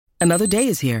Another day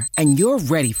is here, and you're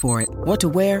ready for it. What to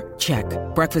wear? Check.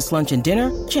 Breakfast, lunch, and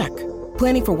dinner? Check.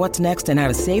 Planning for what's next and how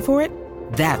to save for it?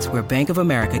 That's where Bank of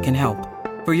America can help.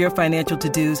 For your financial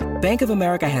to-dos, Bank of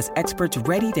America has experts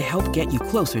ready to help get you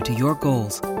closer to your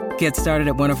goals. Get started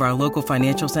at one of our local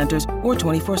financial centers or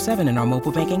 24/7 in our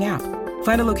mobile banking app.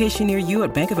 Find a location near you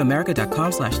at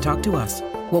bankofamerica.com/talktous.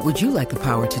 What would you like the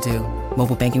power to do?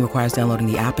 Mobile banking requires downloading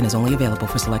the app and is only available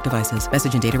for select devices.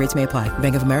 Message and data rates may apply.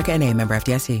 Bank of America N.A., member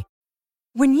FDIC.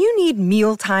 When you need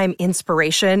mealtime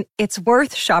inspiration, it's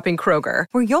worth shopping Kroger,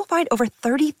 where you'll find over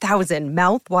 30,000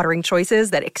 mouth-watering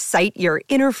choices that excite your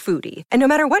inner foodie. And no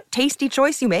matter what tasty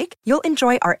choice you make, you'll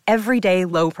enjoy our everyday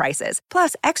low prices,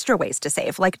 plus extra ways to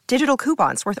save, like digital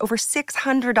coupons worth over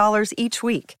 $600 each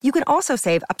week. You can also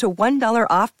save up to $1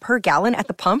 off per gallon at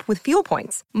the pump with fuel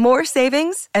points. More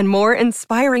savings and more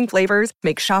inspiring flavors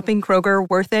make shopping Kroger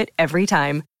worth it every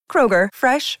time. Kroger,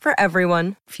 fresh for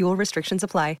everyone. Fuel restrictions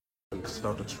apply.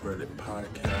 Celtics Reddit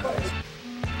podcast.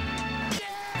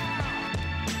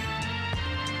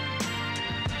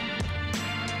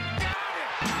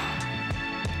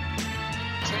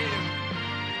 Tatum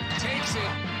takes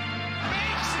it,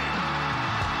 makes it.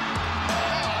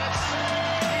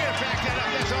 You gotta back that up.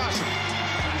 That's awesome.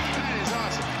 That is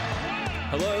awesome.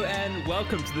 Hello and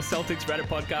welcome to the Celtics Reddit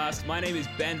podcast. My name is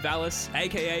Ben Vallis,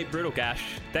 aka Brutal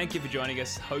Gash. Thank you for joining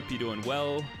us. Hope you're doing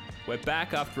well. We're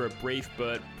back after a brief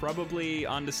but probably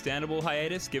understandable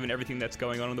hiatus given everything that's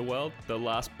going on in the world. The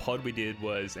last pod we did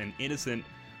was an innocent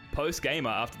post-gamer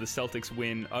after the Celtics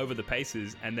win over the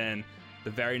Pacers, and then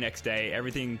the very next day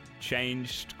everything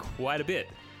changed quite a bit.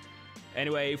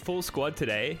 Anyway, full squad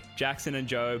today. Jackson and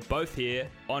Joe both here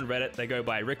on Reddit. They go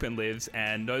by Rickman Lives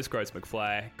and Nose Groats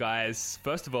McFly. Guys,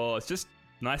 first of all, it's just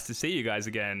nice to see you guys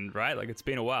again, right? Like, it's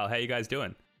been a while. How you guys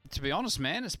doing? To be honest,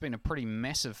 man, it's been a pretty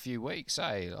massive few weeks,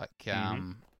 eh?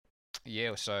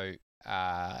 Yeah, so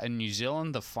in New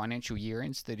Zealand, the financial year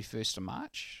ends 31st of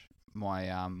March.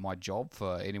 My job,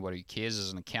 for anybody who cares,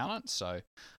 is an accountant, so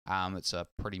it's a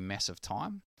pretty massive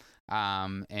time.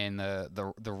 And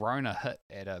the Rona hit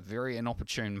at a very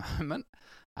inopportune moment.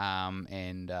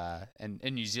 And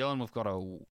in New Zealand, we've got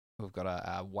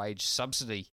a wage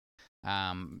subsidy,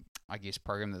 I guess,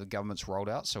 program that the government's rolled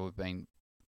out. So we've been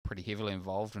pretty heavily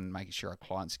involved in making sure our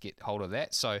clients get hold of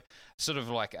that. So sort of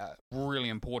like a really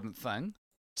important thing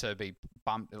to be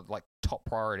bumped, like top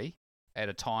priority at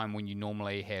a time when you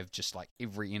normally have just like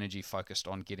every energy focused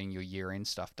on getting your year-end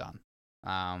stuff done.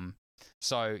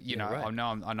 So, you know, right.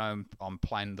 I know I'm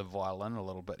playing the violin a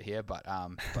little bit here, but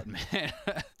man,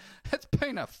 it's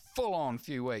been a full-on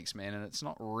few weeks, man, and it's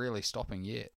not really stopping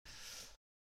yet.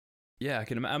 Yeah,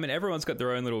 I mean, everyone's got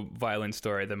their own little violin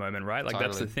story at the moment, right? Like, Totally.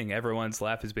 That's the thing. Everyone's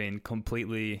life has been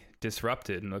completely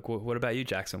disrupted. And like, what about you,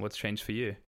 Jackson? What's changed for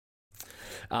you?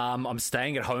 I'm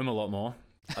staying at home a lot more.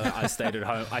 I stayed at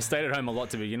home. I stayed at home a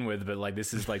lot to begin with, but like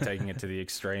this is like taking it to the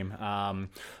extreme.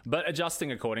 But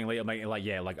adjusting accordingly. I mean, like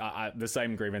I the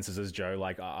same grievances as Joe.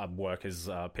 Like work has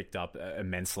picked up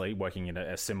immensely, working in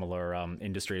a similar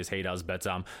industry as he does. But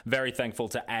very thankful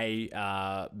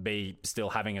to be still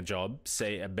having a job.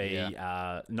 B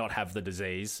not have the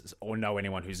disease or know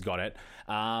anyone who's got it.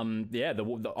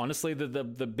 Honestly,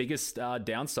 the biggest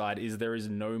downside is there is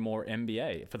no more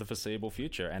NBA for the foreseeable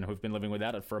future, and we've been living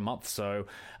without it for a month. So.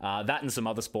 That and some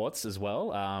other sports as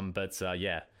well.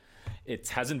 It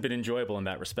hasn't been enjoyable in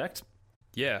that respect.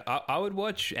 Yeah, I would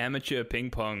watch amateur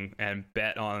ping pong and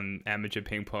bet on amateur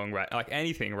ping pong, right? Like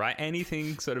anything, right?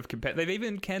 Anything sort of They've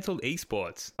even cancelled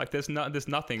esports. Like there's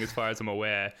nothing, as far as I'm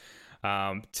aware,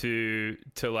 to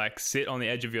like sit on the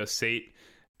edge of your seat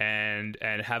and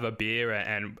have a beer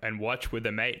and watch with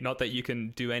a mate. Not that you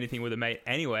can do anything with a mate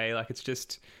anyway. Like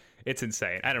it's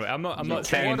insane. Anyway, I'm not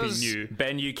saying anything new.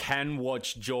 Ben, you can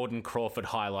watch Jordan Crawford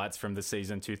highlights from the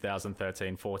season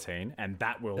 2013-14, and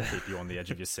that will keep you on the edge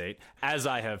of your seat, as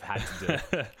I have had to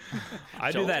do.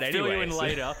 I do that anyway. Fill you in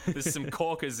later. There's some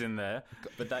corkers in there,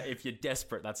 but if you're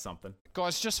desperate, that's something.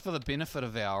 Guys, just for the benefit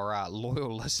of our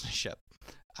loyal listenership,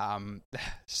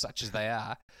 such as they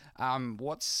are,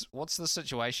 what's the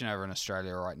situation over in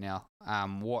Australia right now?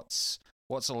 What's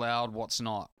allowed? What's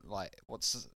not? Like,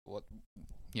 what's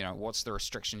the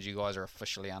restrictions you guys are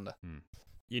officially under?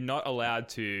 You're not allowed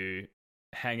to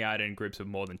hang out in groups of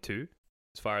more than two,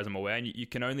 as far as I'm aware. And you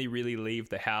can only really leave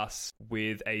the house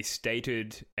with a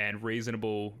stated and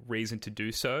reasonable reason to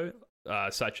do so,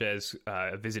 such as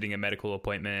visiting a medical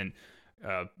appointment,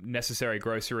 necessary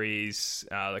groceries,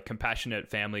 like compassionate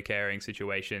family caring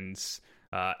situations,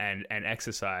 and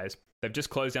exercise. They've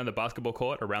just closed down the basketball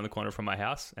court around the corner from my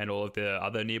house and all of the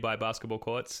other nearby basketball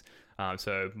courts.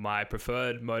 So my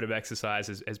preferred mode of exercise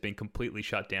has been completely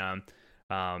shut down.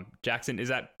 Jackson, is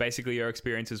that basically your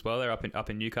experience as well? They're up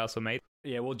in Newcastle, mate.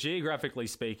 Yeah, well, geographically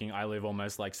speaking, I live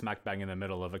almost like smack bang in the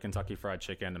middle of a Kentucky Fried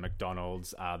Chicken, a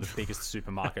McDonald's, the biggest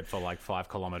supermarket for like 5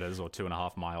 kilometers or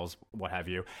 2.5 miles, what have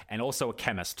you, and also a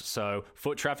chemist. So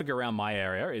foot traffic around my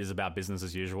area is about business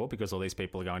as usual because all these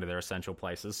people are going to their essential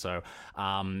places. So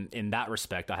in that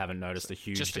respect, I haven't noticed a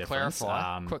huge difference. Just to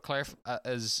clarify, quick clarify,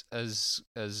 is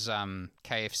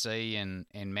KFC and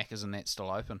Macca's and that still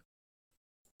open?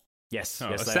 Yes,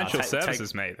 yes, they essential are.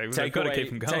 services, mate. They've got to keep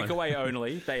them going. Takeaway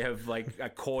only. They have like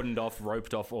cordoned off,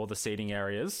 roped off all the seating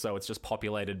areas, so it's just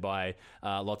populated by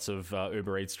lots of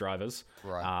Uber Eats drivers,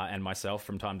 right. And myself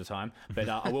from time to time. But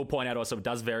I will point out also, it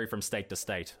does vary from state to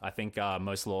state. I think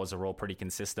most laws are all pretty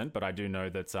consistent, but I do know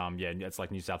that it's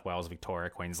like New South Wales, Victoria,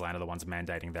 Queensland are the ones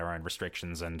mandating their own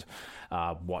restrictions and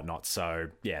whatnot. So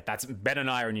yeah, that's Ben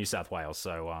and I are in New South Wales,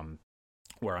 so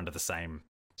we're under the same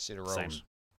set of rules.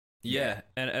 Yeah,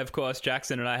 and of course,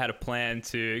 Jackson and I had a plan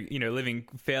to, living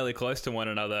fairly close to one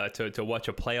another, to watch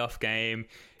a playoff game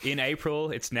in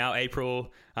April. It's now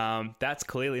April. That's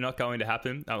clearly not going to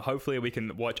happen. Hopefully, we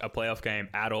can watch a playoff game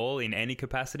at all in any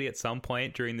capacity at some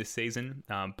point during this season,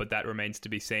 but that remains to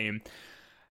be seen.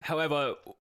 However,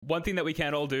 one thing that we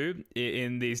can all do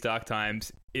in these dark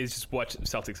times is just watch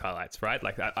Celtics highlights, right?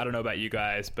 Like, I don't know about you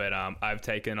guys, but I've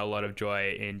taken a lot of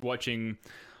joy in watching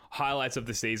highlights of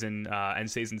the season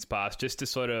and seasons past just to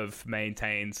sort of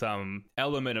maintain some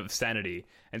element of sanity.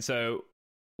 And so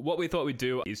what we thought we'd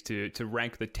do is to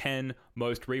rank the 10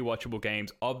 most rewatchable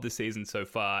games of the season so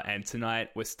far. And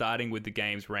tonight we're starting with the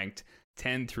games ranked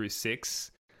 10 through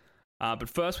 6. But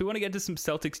first, we want to get to some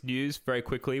Celtics news very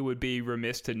quickly. Would be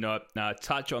remiss to not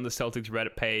touch on the Celtics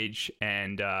Reddit page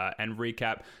and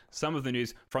recap some of the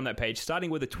news from that page, starting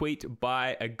with a tweet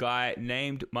by a guy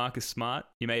named Marcus Smart.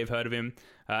 You may have heard of him.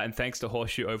 And thanks to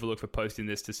Horseshoe Overlook for posting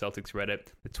this to Celtics Reddit.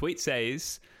 The tweet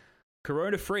says,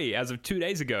 "Corona-free as of 2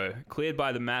 days ago, cleared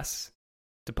by the Mass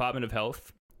Department of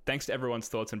Health. Thanks to everyone's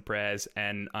thoughts and prayers,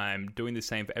 and I'm doing the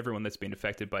same for everyone that's been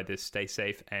affected by this. Stay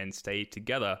safe and stay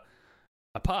together.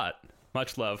 Apart.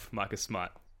 Much love, Marcus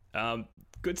Smart."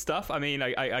 Good stuff. I mean,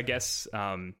 I guess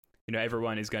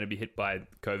everyone is going to be hit by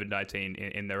COVID-19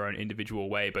 in their own individual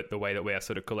way, but the way that we are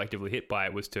sort of collectively hit by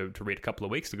it was to read a couple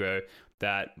of weeks ago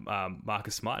that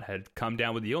Marcus Smart had come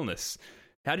down with the illness.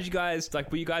 How did you guys,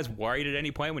 were you guys worried at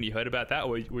any point when you heard about that,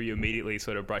 or were you immediately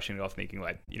sort of brushing it off thinking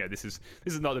this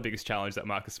is not the biggest challenge that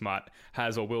Marcus Smart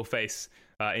has or will face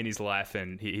in his life,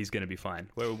 and he's going to be fine?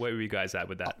 Where were you guys at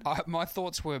with that? My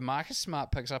thoughts were Marcus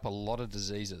Smart picks up a lot of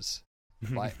diseases.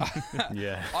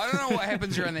 Yeah. I don't know what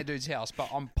happens around that dude's house, but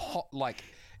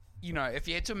if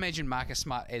you had to imagine Marcus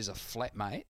Smart as a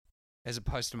flatmate, as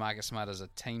opposed to Marcus Smart as a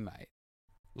teammate,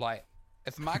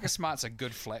 if Marcus Smart's a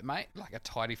good flatmate, like a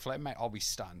tidy flatmate, I'll be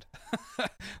stunned.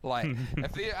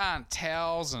 If there aren't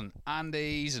towels and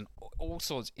undies and all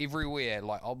sorts everywhere,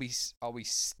 I'll be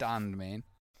stunned, man.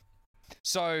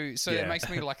 So it makes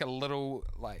me a little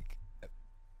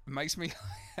makes me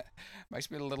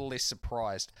a little less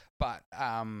surprised. But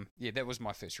that was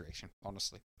my first reaction,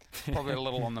 honestly. Probably a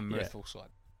little on the mirthful side.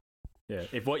 Yeah,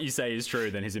 if what you say is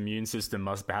true, then his immune system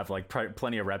must have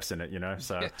plenty of reps in it,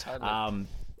 So yeah, totally.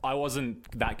 I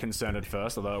wasn't that concerned at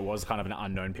first, although it was kind of an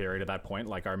unknown period at that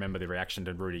point. I remember the reaction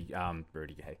to Rudy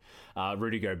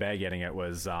Gobert getting it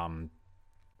was,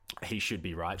 he should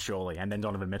be right, surely. And then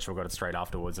Donovan Mitchell got it straight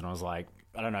afterwards, and I was like,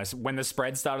 I don't know. So when the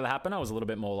spread started to happen, I was a little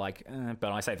bit more but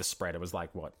when I say the spread, it was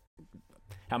what?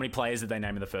 How many players did they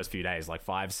name in the first few days?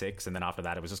 5, 6, and then after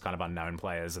that, it was just kind of unknown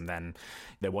players, and then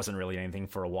there wasn't really anything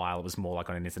for a while. It was more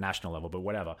on an international level, but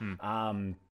whatever.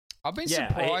 I've been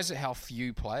surprised at how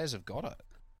few players have got it.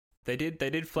 They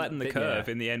did flatten the curve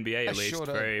in the NBA at least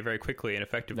very, very quickly and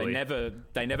effectively.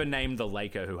 They never named the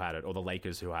Laker who had it or the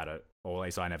Lakers who had it, or at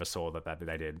least I never saw that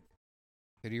they did.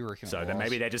 Who do you reckon? So then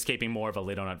maybe they're just keeping more of a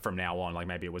lid on it from now on.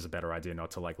 Maybe it was a better idea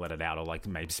not to let it out or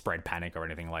maybe spread panic or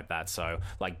anything like that. So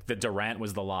the Durant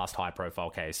was the last high profile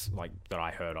case that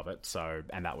I heard of it. So,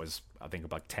 and that was I think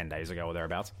 10 days ago or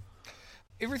thereabouts.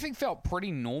 Everything felt pretty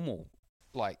normal.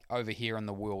 Over here in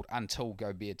the world until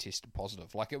Gobert tested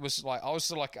positive. It was I was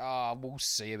sort of we'll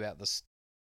see about this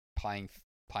playing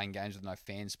games with no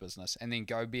fans business. And then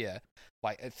Gobert,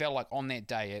 it felt on that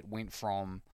day it went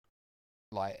from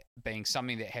being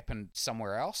something that happened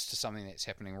somewhere else to something that's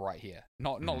happening right here.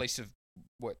 Not least of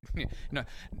what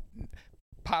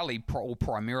partly or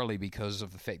primarily because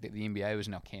of the fact that the NBA was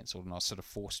now cancelled and I was sort of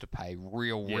forced to pay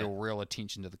real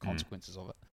attention to the consequences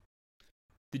of it.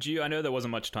 I know there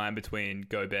wasn't much time between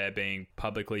Gobert being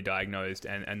publicly diagnosed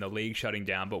and the league shutting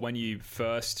down, but when you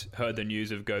first heard the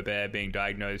news of Gobert being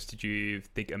diagnosed, did you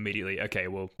think immediately, okay,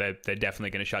 well, they're definitely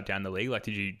going to shut down the league? Like,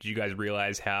 did you guys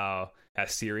realize how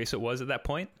serious it was at that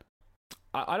point?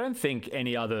 I don't think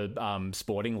any other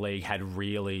sporting league had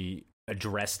really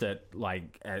addressed it like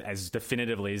as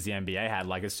definitively as the NBA had.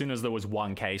 Like, as soon as there was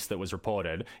one case that was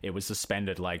reported, it was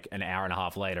suspended like an hour and a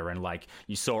half later, and like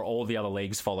you saw all the other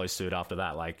leagues follow suit after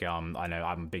that. Like I know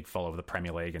I'm a big follower of the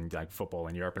Premier League and like football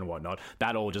in Europe and whatnot.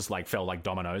 That all just like fell like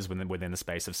dominoes within the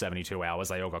space of 72 hours.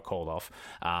 They all got called off.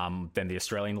 Then the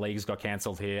Australian leagues got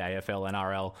cancelled here, AFL,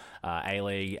 NRL,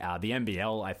 A-League, the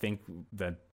NBL. I think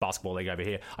the basketball league over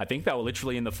here, I think they were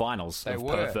literally in the finals of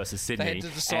Perth versus Sydney. They had to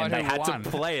decide and they had who won. to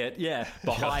play it,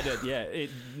 behind it,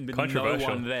 no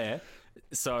one there.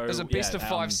 So it was a best of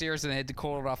 5 series, and they had to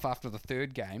call it off after the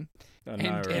third game.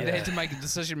 And they had to make a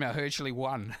decision about who actually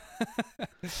won.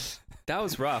 That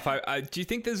was rough. Do you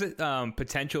think there's a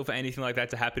potential for anything like that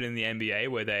to happen in the NBA,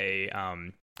 where they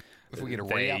if we get a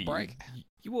re-outbreak?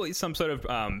 Well, some sort of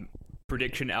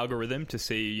prediction algorithm to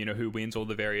see, who wins all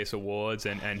the various awards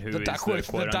and who is the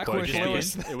quote-unquote champion.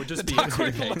 It would just the be a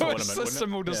Duckworth tournament, Lewis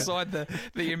system will decide the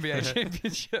NBA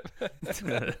championship.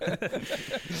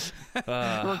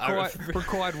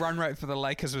 Required run rate for the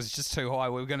Lakers was just too high.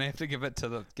 We were going to have to give it to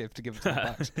the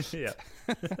Bucks. Yeah,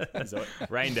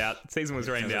 rained out. Season was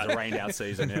rained out. It was a rained out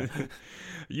season. Yeah.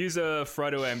 User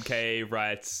FrodoMK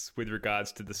writes, with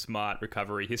regards to the smart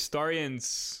recovery,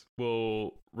 historians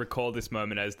will recall this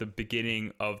moment as the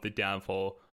beginning of the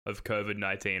downfall of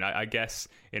COVID-19. I guess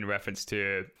in reference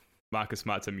to Marcus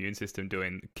Smart's immune system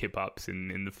doing kip-ups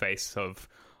in the face of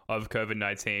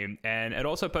COVID-19. And it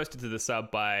also posted to the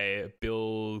sub by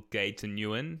Bill Gates and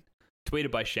Ewan, tweeted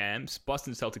by Shams.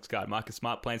 Boston Celtics guard Marcus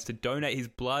Smart plans to donate his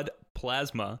blood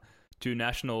plasma to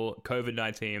National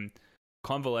COVID-19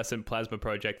 Convalescent Plasma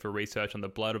Project for research on the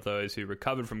blood of those who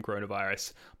recovered from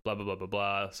coronavirus. Blah, blah, blah, blah,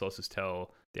 blah. Sources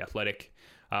tell The Athletic.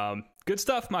 Good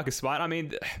stuff, Marcus Smart. I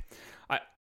mean,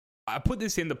 I put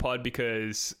this in the pod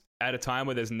because at a time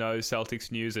where there's no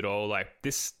Celtics news at all, like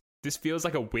this feels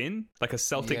like a win, like a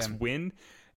Celtics win.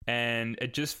 And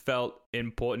it just felt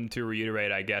important to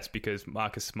reiterate, I guess, because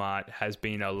Marcus Smart has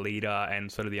been a leader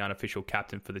and sort of the unofficial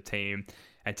captain for the team.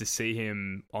 And to see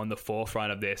him on the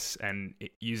forefront of this and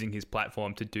using his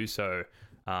platform to do so,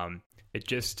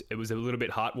 it was a little bit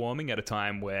heartwarming at a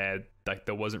time where like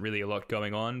there wasn't really a lot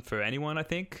going on for anyone, I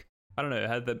think. I don't know.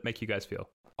 How did that make you guys feel?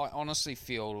 I honestly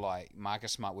feel like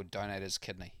Marcus Smart would donate his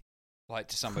kidney, like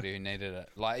to somebody who needed it.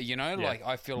 Like, like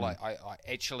I feel like I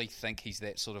actually think he's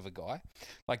that sort of a guy.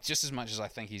 Like, just as much as I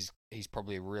think he's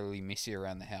probably really messy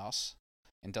around the house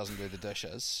and doesn't do the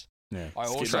dishes. Yeah. I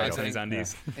also think his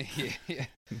undies.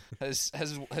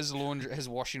 His laundry, his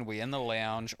washing will be in the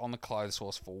lounge on the clothes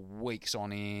horse for weeks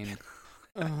on end.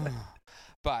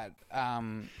 But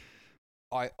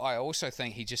I also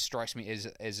think he just strikes me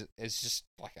as just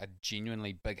like a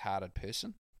genuinely big-hearted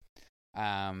person.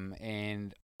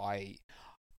 And I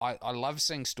love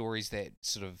seeing stories that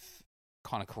sort of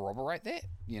kind of corroborate that,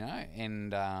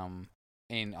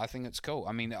 and I think it's cool.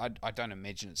 I mean, I don't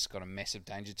imagine it's got a massive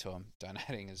danger to him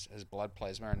donating his blood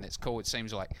plasma, and that's cool. It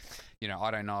seems like,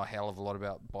 I don't know a hell of a lot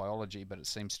about biology, but it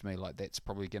seems to me like that's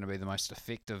probably going to be the most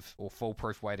effective or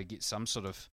foolproof way to get some sort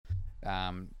of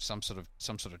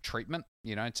treatment,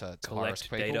 to collect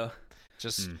people. Data.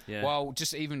 Just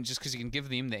because you can give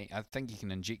them that, I think you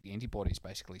can inject antibodies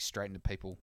basically straight into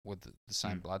people with the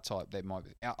same blood type. That might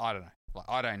be, I don't know. Like,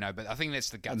 I don't know, but I think that's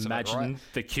the guts of it, right? Imagine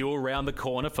the queue around the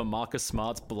corner for Marcus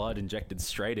Smart's blood injected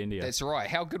straight into you. That's right.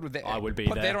 How good would that be? I would be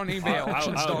Put there. that on eBay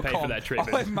I would pay for that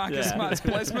treatment. I'll have Marcus Smart's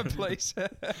plasma, please.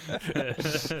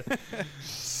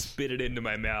 Spit it into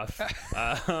my mouth.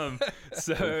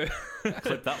 So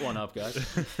Clip that one up, guys.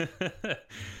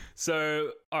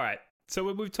 So, all right. So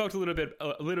we've talked a little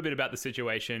bit about the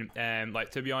situation, and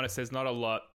like, to be honest, there's not a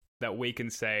lot that we can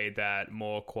say that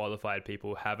more qualified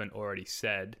people haven't already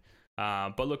said.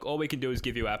 But look, all we can do is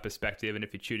give you our perspective, and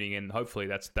if you're tuning in, hopefully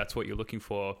that's what you're looking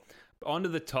for. On to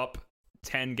the top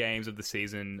 10 games of the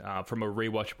season from a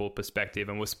rewatchable perspective,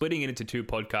 and we're splitting it into 2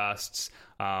 podcasts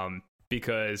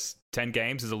because 10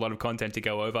 games is a lot of content to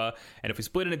go over, and if we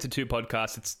split it into 2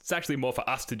 podcasts, it's actually more for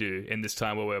us to do in this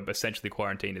time where we're essentially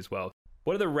quarantined as well.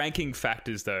 What are the ranking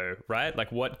factors, though, right?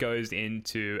 Like, what goes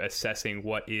into assessing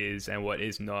what is and what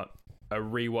is not a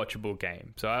rewatchable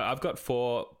game? So I've got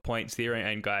 4 points here,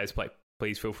 and guys, like,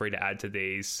 please feel free to add to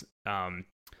these.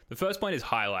 The first point is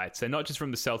highlights, and not just from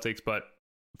the Celtics, but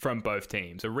from both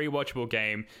teams. A rewatchable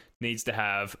game needs to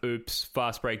have oops,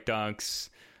 fast break dunks,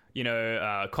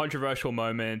 controversial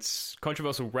moments,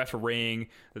 controversial refereeing.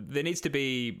 There needs to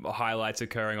be highlights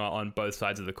occurring on both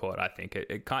sides of the court, I think.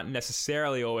 It can't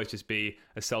necessarily always just be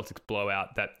a Celtics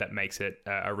blowout that makes it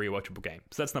a rewatchable game.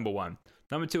 So that's number one.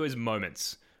 Number two is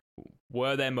moments.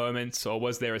 Were there moments, or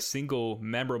was there a single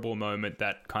memorable moment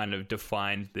that kind of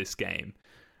defined this game?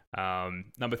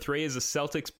 Number three is the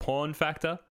Celtics porn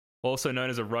factor, also known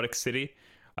as erotic city.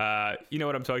 You know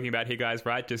what I'm talking about here, guys,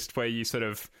 right? Just where you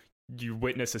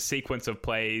witness a sequence of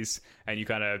plays and you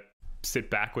kind of sit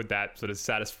back with that sort of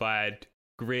satisfied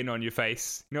grin on your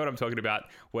face. You know what I'm talking about?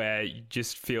 Where you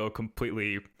just feel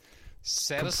completely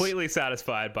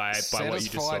satisfied by what you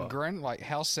just saw. Satisfied grin? Like,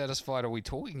 how satisfied are we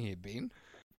talking here, Ben?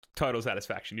 Total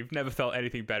satisfaction. You've never felt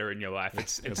anything better in your life.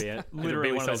 It's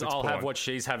literally one of those, Celtics I'll porn. have what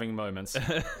she's having moments.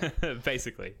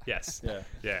 Basically, yes.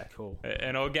 Yeah. Cool.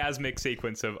 An orgasmic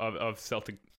sequence of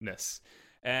Celticness.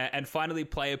 And finally,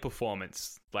 player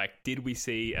performance. Like, did we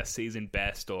see a season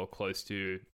best or close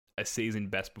to a season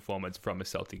best performance from a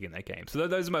Celtic in that game? So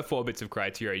those are my 4 bits of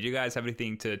criteria. Do you guys have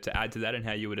anything to add to that and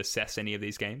how you would assess any of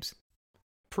these games?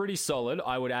 Pretty solid.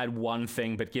 I would add one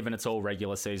thing, but given it's all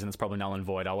regular season, it's probably null and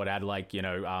void. I would add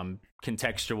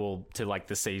contextual to like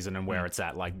the season and where it's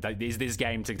at. Like, is this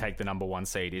game to take the number 1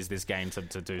 seed? Is this game to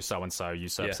do so and so?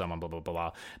 Usurp someone, blah blah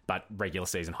blah. But regular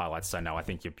season highlights. So no, I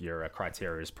think your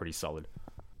criteria is pretty solid.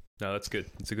 No, that's good.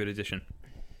 It's a good addition.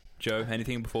 Joe,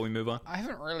 anything before we move on? I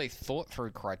haven't really thought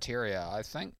through criteria. I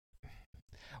think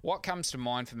what comes to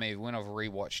mind for me when I've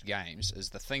rewatched games is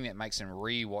the thing that makes them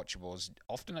rewatchable is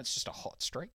often it's just a hot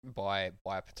streak by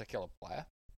a particular player.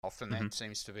 Often that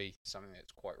seems to be something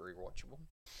that's quite rewatchable.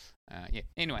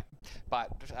 Anyway, but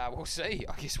we'll see.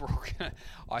 I guess we're all gonna.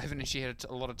 I haven't actually had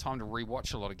a lot of time to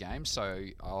rewatch a lot of games, so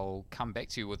I'll come back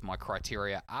to you with my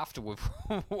criteria after we've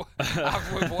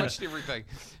watched everything.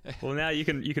 Well, now you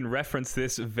can reference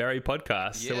this very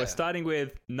podcast. Yeah. So we're starting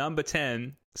with number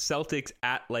 10, Celtics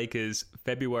at Lakers,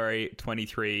 February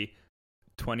 23,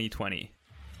 2020.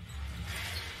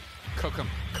 Cook 'em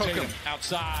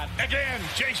outside again.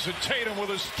 Jason Tatum with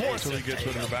his fourth. Until he gets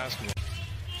rid of the basketball.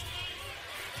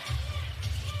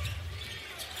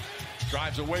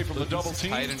 Drives away from the double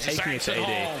team. Tatum taking it to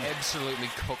AD. Absolutely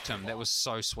cooked him. That was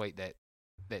so sweet,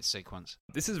 that sequence.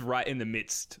 This is right in the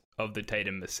midst of the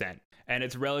Tatum ascent, and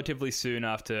it's relatively soon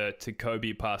after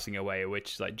Kobe passing away,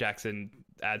 which, like, Jackson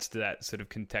adds to that sort of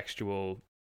contextual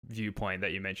viewpoint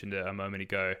that you mentioned a moment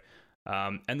ago.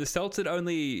 And the Celtics had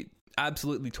only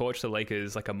absolutely torched the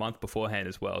Lakers like a month beforehand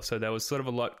as well, so there was sort of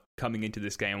a lot coming into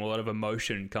this game, a lot of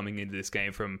emotion coming into this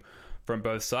game from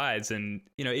both sides. And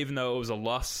even though it was a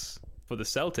loss for the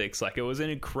Celtics, like, it was an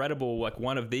incredible, like,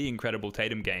 one of the incredible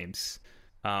Tatum games.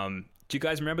 Do you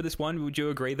guys remember this one? Would you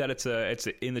agree that it's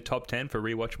in the top 10 for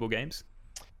rewatchable games?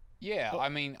 Yeah, I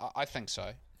mean, I think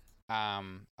so.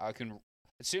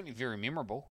 It's certainly very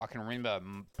memorable. I can remember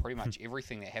pretty much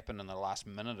everything that happened in the last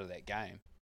minute of that game.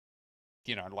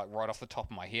 Like, right off the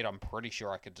top of my head, I'm pretty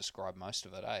sure I could describe most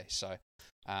of it, So,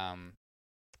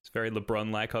 it's very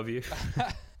LeBron-like of you.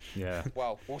 Yeah.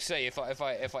 Well, we'll see. If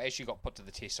I actually got put to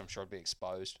the test, I'm sure I'd be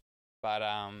exposed. But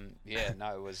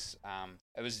it was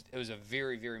a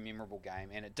very, very memorable game,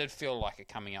 and it did feel like a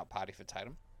coming out party for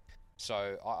Tatum.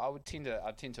 So I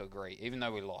tend to agree, even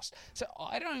though we lost. So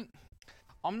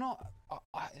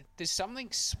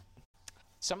there's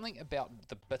something about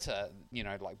the bitter,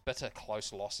 bitter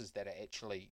close losses that are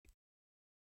actually,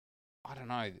 I don't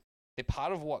know, they're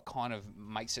part of what kind of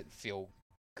makes it feel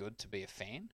good to be a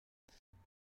fan.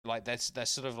 Like, that's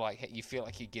sort of like, you feel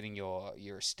like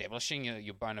you're establishing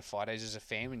your bona fides as a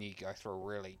fan when you go through a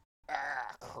really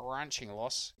crunching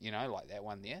loss, like that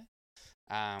one there.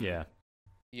 Yeah.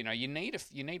 You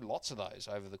need lots of those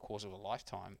over the course of a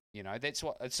lifetime. It's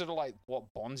sort of like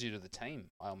what bonds you to the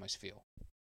team, I almost feel.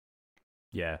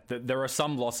 Yeah, there are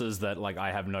some losses that, like,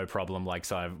 I have no problem, like,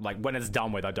 so when it's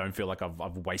done with, I don't feel like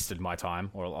I've wasted my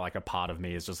time, or like a part of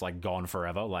me is just like gone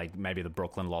forever. Like, maybe the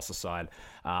Brooklyn loss aside,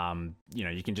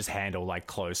 you can just handle like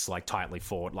close, like tightly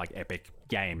fought, like epic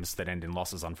games that end in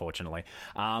losses, unfortunately.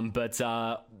 But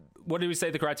what did we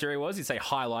say the criteria was? You'd say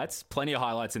highlights, plenty of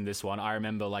highlights in this one. I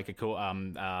remember like a cool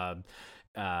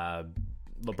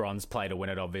LeBron's play to win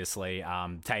it, obviously.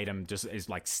 Tatum just is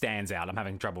like stands out. I'm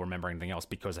having trouble remembering anything else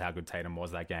because of how good Tatum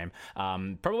was that game.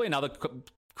 Probably another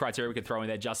criteria we could throw in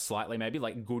there just slightly, maybe,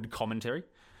 like good commentary.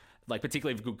 Like,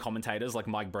 particularly for good commentators like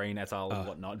Mike Breen, et al. And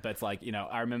whatnot. But it's like,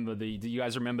 I remember do you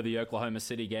guys remember the Oklahoma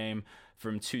City game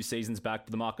from 2 seasons back,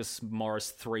 the Marcus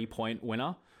Morris 3-point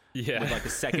winner? Yeah. With like a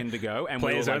second to go. And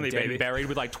Players we were only, like baby. buried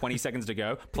with like 20 seconds to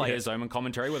go. Players only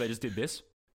commentary where they just did this.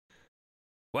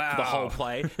 Wow. for the whole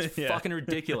play. It's fucking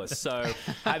ridiculous. So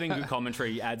having good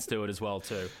commentary adds to it as well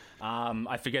too.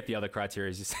 I forget the other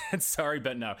criteria you said. Sorry,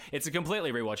 but no, it's a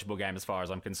completely rewatchable game as far as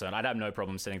I'm concerned. I'd have no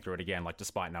problem sitting through it again, like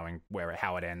despite knowing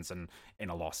how it ends and in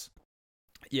a loss.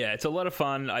 Yeah, it's a lot of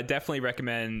fun. I definitely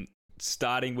recommend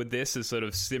starting with this as sort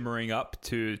of simmering up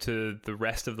to the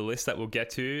rest of the list that we'll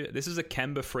get to. This is a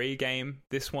Kemba-free game,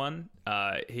 this one.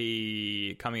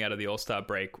 He, coming out of the All-Star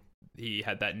break, he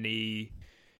had that knee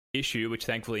issue, which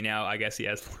thankfully now I guess he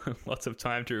has lots of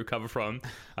time to recover from.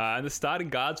 And the starting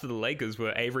guards for the Lakers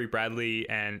were Avery Bradley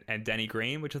and Danny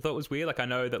Green, which I thought was weird. Like, I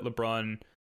know that LeBron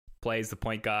plays the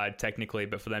point guard technically,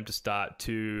 but for them to start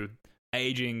two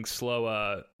aging,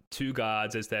 slower two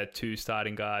guards as their two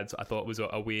starting guards, I thought was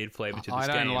a weird flavor to this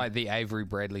game. I don't like the Avery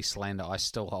Bradley slander. I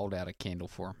still hold out a candle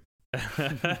for him.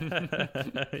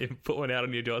 You put one out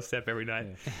on your doorstep every night.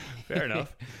 Yeah. Fair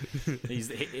enough.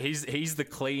 He's the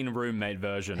clean roommate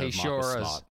version of Marcus sure Smart.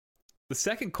 is. The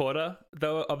second quarter,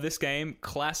 though, of this game,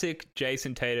 classic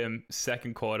Jason Tatum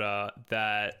second quarter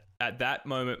that at that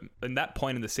moment, in that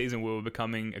point in the season, we were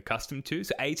becoming accustomed to.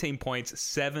 So 18 points,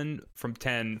 7 from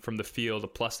 10 from the field, a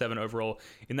 +7 overall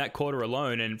in that quarter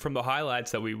alone. And from the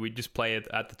highlights that we just play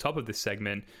at the top of this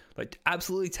segment, like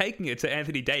absolutely taking it to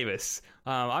Anthony Davis.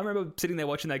 I remember sitting there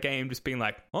watching that game just being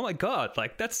like, oh my God,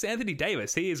 like that's Anthony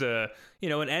Davis. He is an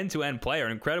end-to-end player,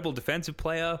 an incredible defensive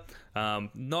player,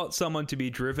 not someone to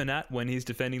be driven at when he's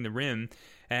defending the rim.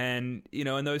 And,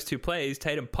 in those two plays,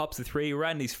 Tatum pops the three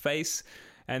right in his face,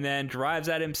 and then drives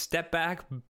at him, step back,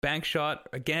 bank shot,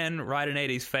 again, right in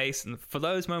AD's face. And for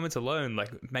those moments alone,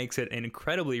 like, makes it an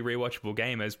incredibly rewatchable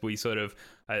game as we sort of,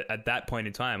 at that point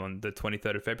in time, on the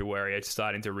 23rd of February, are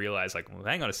starting to realize, like, well,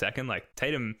 hang on a second, like,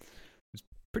 Tatum was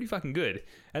pretty fucking good.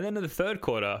 And then in the third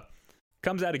quarter,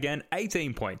 comes out again,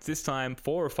 18 points. This time,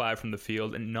 4 or 5 from the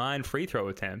field and 9 free throw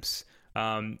attempts.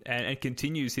 And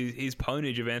continues his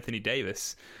ponage of Anthony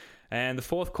Davis. And the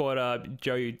fourth quarter,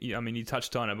 Joe, you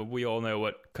touched on it, but we all know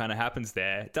what kind of happens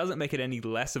there. It doesn't make it any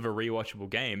less of a rewatchable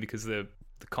game because the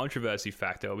controversy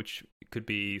factor, which could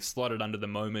be slotted under the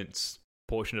moments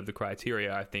portion of the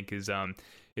criteria, I think is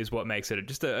what makes it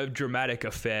just a dramatic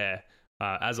affair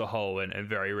as a whole and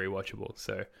very rewatchable.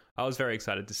 So I was very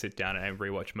excited to sit down and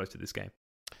rewatch most of this game.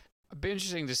 It'd be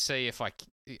interesting to see if I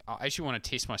actually want to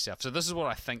test myself. So this is what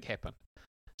I think happened.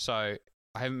 So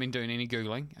I haven't been doing any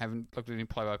Googling. I haven't looked at any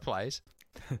play-by-plays.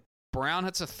 Brown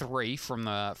hits a 3 from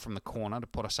the corner to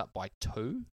put us up by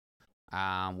 2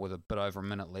 with a bit over a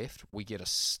minute left. We get a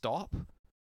stop.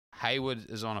 Hayward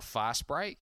is on a fast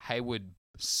break. Hayward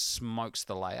smokes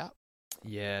the layup.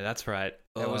 Yeah, that's right.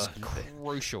 That was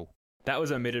crucial. That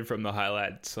was omitted from the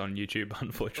highlights on YouTube,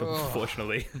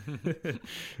 unfortunately.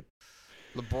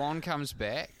 LeBron comes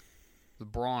back.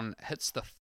 LeBron hits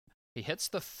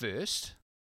the first.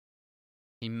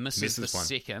 He misses the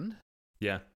second.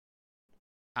 Yeah.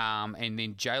 And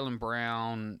then Jaylen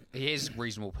Brown, he has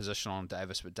reasonable position on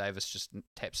Davis, but Davis just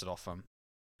taps it off him.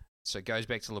 So it goes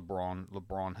back to LeBron.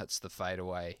 LeBron hits the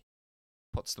fadeaway,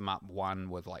 puts them up 1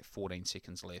 with like 14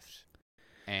 seconds left.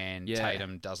 And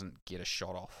Tatum doesn't get a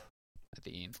shot off at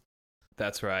the end.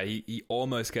 That's right. He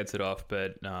almost gets it off,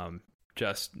 but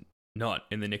just not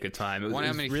in the nick of time. Wonder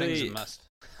how many things he missed.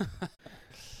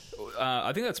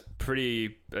 I think that's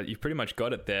you've pretty much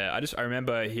got it there. I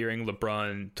remember hearing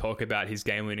LeBron talk about his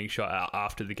game-winning shot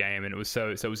after the game, and it was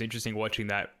it was interesting watching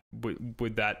that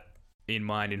with that in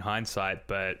mind in hindsight.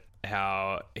 But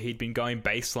how he'd been going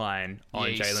baseline on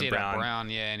Jaylen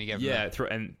Brown, and he gave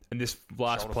and this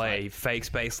last play, he fakes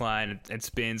baseline and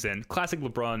spins, and classic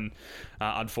LeBron.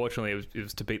 Unfortunately, it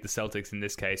was to beat the Celtics in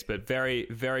this case, but very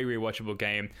very rewatchable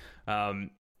game.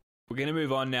 We're going to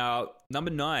move on now.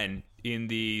 Number 9 in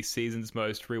the season's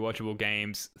most rewatchable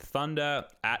games, Thunder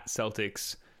at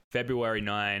Celtics, February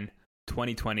 9,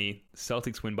 2020.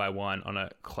 Celtics win by 1 on a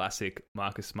classic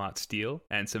Marcus Smart steal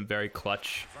and some very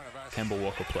clutch Kemba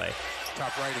Walker play.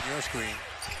 Top right of your screen.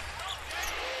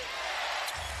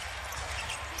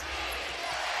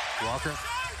 Walker.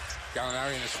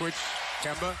 Gallinari in the switch.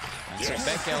 Kemba. Don't sit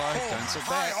back, Gallo. Don't sit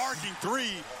back. High arcing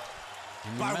 3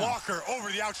 by Walker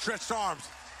over the outstretched arms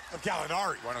of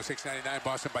Gallinari. 106.99,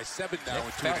 Boston by 7 now.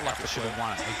 It felt like it should have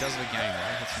won it. He does it again,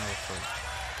 right? That's another 3.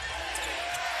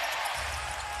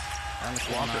 Down the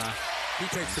corner.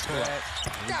 He takes the pull-up.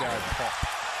 Here we go. Pop.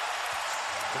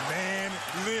 The man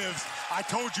lives. I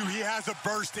told you he has a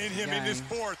burst in him in this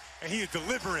fourth, and he is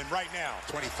delivering right now.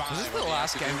 25. This is the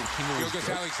last game that Kemba was good.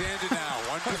 Alexander now.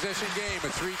 One possession game,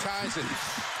 a 3 ties it.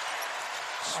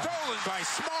 Stolen by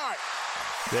Smart.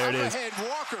 There it is. Ahead,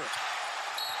 Walker.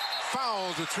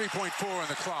 Fouls at 3.4 on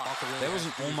the clock. That was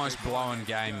an almost blown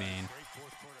game, man.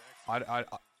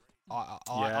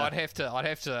 I'd have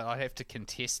to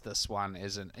contest this one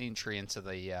as an entry into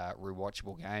the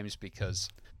rewatchable games, because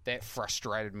that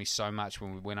frustrated me so much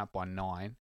when we went up by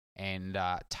 9, and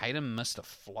Tatum missed a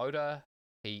floater.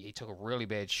 He took a really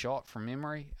bad shot from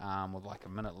memory with like a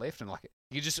minute left, and like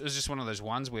it was just one of those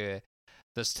ones where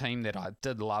this team that I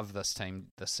did love this team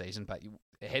this season, but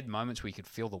it had moments where you could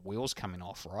feel the wheels coming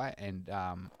off, right? And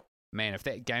man, if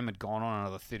that game had gone on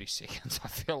another 30 seconds, I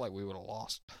feel like we would have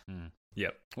lost.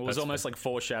 Yep. Well, it was almost like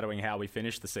foreshadowing how we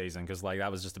finished the season, because like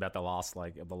that was just about the last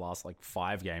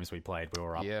 5 games we played. We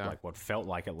were up like what felt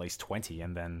like at least 20,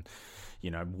 and then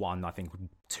won I think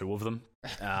 2 of them.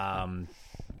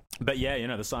 But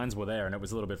yeah, the signs were there, and it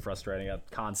was a little bit frustrating. I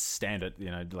can't stand it,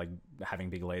 like having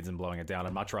big leads and blowing it down.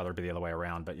 I'd much rather it be the other way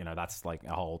around, but that's like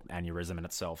a whole aneurysm in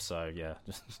itself. So yeah,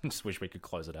 just wish we could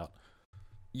close it out.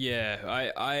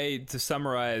 Yeah, I to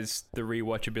summarize the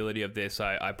rewatchability of this,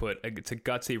 I put it's a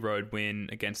gutsy road win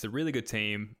against a really good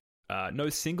team. No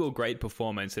single great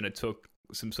performance, and it took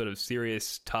some sort of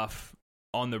serious, tough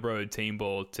on the road team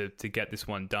ball to get this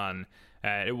one done.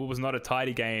 It was not a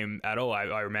tidy game at all.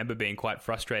 I remember being quite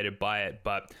frustrated by it,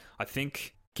 but I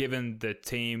think given the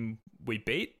team we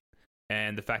beat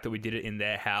and the fact that we did it in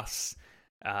their house,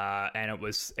 and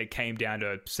it came down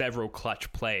to several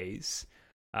clutch plays.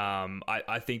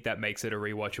 I think that makes it a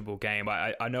rewatchable game.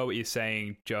 I know what you're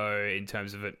saying, Joe, in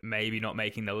terms of it maybe not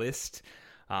making the list,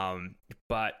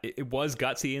 but it was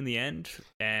gutsy in the end,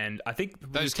 and I think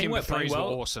those Kemba threes were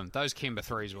awesome. Those Kemba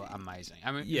threes were amazing.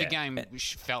 I mean, the game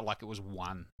felt like it was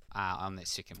won on that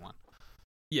second one.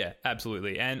 Yeah,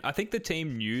 absolutely. And I think the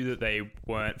team knew that they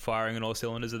weren't firing on all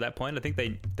cylinders at that point. I think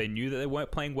they knew that they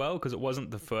weren't playing well, because it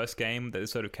wasn't the first game that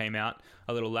sort of came out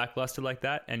a little lackluster like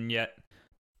that, and yet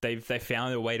they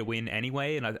found a way to win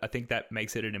anyway, and I think that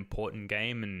makes it an important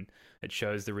game, and it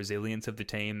shows the resilience of the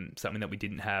team, something that we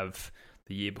didn't have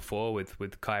the year before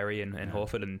with Kyrie and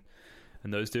Horford and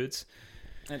those dudes.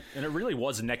 And it really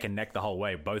was neck and neck the whole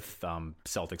way, both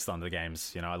Celtics Thunder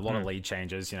games. A lot of lead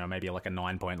changes, maybe like a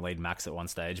 9-point lead max at one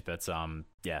stage. But I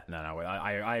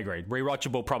agree.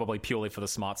 Rewatchable probably purely for the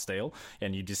smart steal,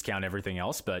 and you discount everything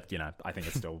else. But, I think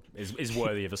it still is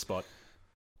worthy of a spot.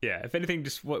 Yeah, if anything,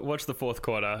 just watch the fourth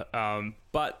quarter.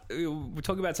 But we're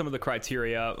talking about some of the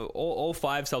criteria. All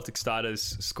 5 Celtic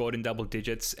starters scored in double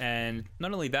digits. And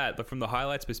not only that, but from the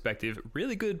highlights perspective,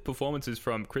 really good performances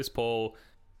from Chris Paul,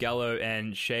 Gallo,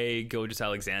 and Shai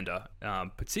Gilgeous-Alexander.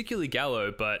 Particularly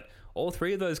Gallo, but all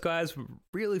 3 of those guys were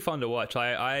really fun to watch.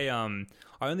 I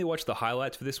only watched the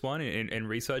highlights for this one and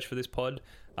research for this pod.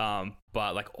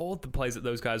 But like all the plays that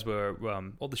those guys were,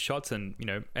 all the shots and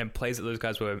plays that those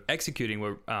guys were executing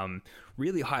were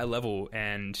really high level,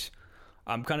 and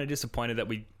I'm kind of disappointed that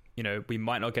we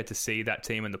might not get to see that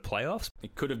team in the playoffs.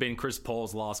 It could have been Chris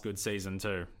Paul's last good season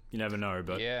too. You never know,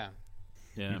 but yeah.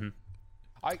 Mm-hmm.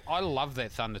 I love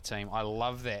that Thunder team. I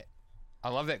love that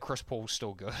Chris Paul's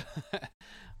still good.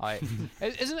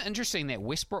 Isn't it interesting that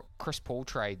Westbrook Chris Paul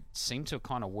trade seemed to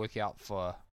kind of work out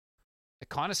for? It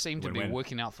kind of seemed to be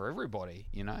working out for everybody,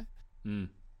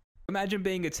 Imagine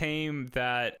being a team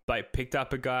that like picked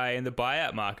up a guy in the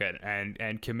buyout market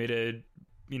and committed,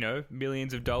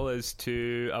 millions of dollars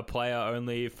to a player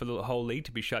only for the whole league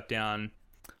to be shut down.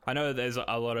 I know there's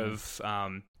a lot of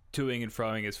toing and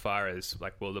froing as far as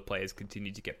like, will the players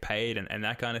continue to get paid and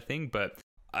that kind of thing, but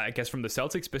I guess from the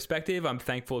Celtics perspective, I'm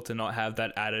thankful to not have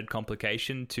that added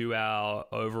complication to our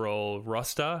overall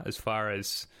roster as far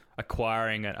as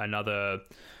acquiring another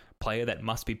player that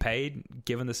must be paid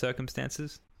given the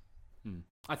circumstances.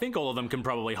 I think all of them can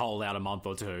probably hold out a month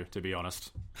or two, to be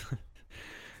honest.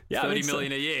 Yeah, $30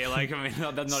 million a year. Like, I mean,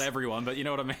 not everyone, but you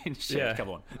know what I mean? Shit, yeah. Come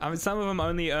on. I mean, some of them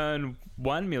only earn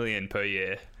 $1 million per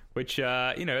year, which,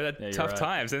 that's tough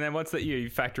times. And then once that you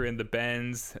factor in the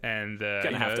Bens and the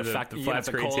flat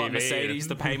screen call TV. Out Mercedes,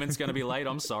 the payment's going to be late.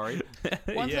 I'm sorry.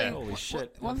 Holy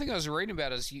shit. One thing I was reading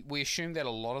about is we assume that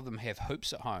a lot of them have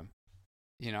hoops at home,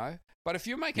 But if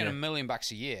you're making $1 million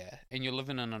a year and you're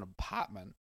living in an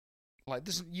apartment, like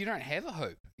this, you don't have a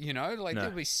hoop,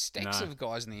 there'll be stacks of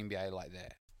guys in the NBA like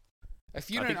that. If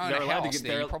you don't own a house,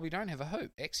 then you probably don't have a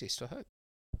hoop, access to a hoop.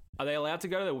 Are they allowed to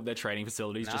go to their training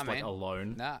facilities like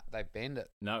alone? Nah, they banned it.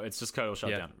 No, it's just total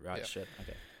shutdown. Right, yep. Shit.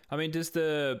 Okay. I mean, does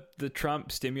the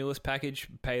Trump stimulus package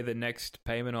pay the next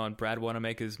payment on Brad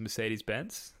Wanamaker's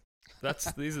Mercedes-Benz?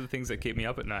 These are the things that keep me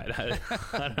up at night.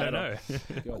 I don't know.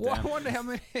 I wonder how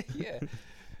many.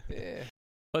 Yeah.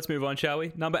 Let's move on, shall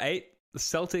we? Number 8, the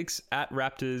Celtics at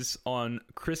Raptors on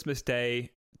Christmas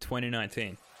Day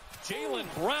 2019. Jaylen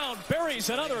Brown buries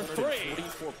another three.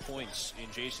 44 points in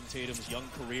Jason Tatum's young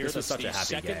career. This was such a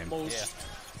happy game. Most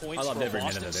points I loved for every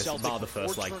minute Boston of this, Celtics bar the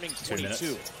first, before like, turning 2 minutes.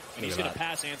 22. And he's Look going at to that.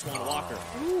 pass Antoine Walker.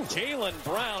 Jaylen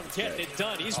Brown getting it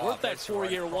done. He's worth that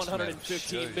 4-year,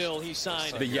 $115 million he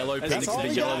signed. The yellow and pink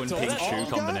shoe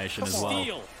combination as well.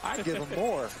 Steal. I'd give him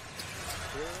more.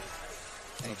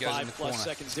 And he goes in the 5+ corner.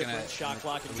 seconds He's gonna- difference, shot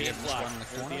clock and we game have this clock one in the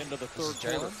at the corner. end of the This is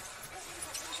third quarter.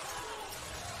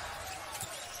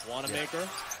 Wanamaker.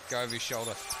 Go over your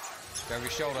shoulder. Go over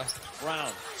your shoulder.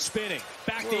 Brown spinning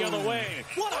back the other way.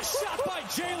 What a shot by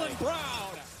Jaylen Brown!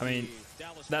 I mean,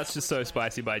 that's just so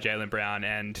spicy by Jaylen Brown.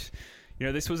 And, you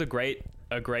know, this was a great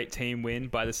team win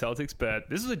by the Celtics, but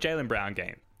this was a Jaylen Brown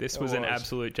game. This was an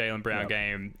absolute Jaylen Brown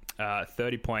game.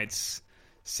 30 points,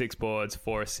 6 boards,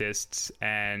 4 assists.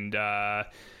 And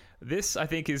this, I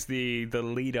think, is the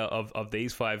leader of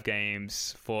these 5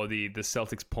 games for the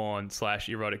Celtics porn /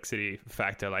 erotic city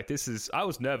factor. Like, this is... I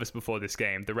was nervous before this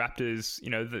game. The Raptors, you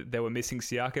know, they were missing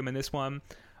Siakam in this one.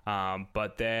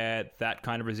 But they're that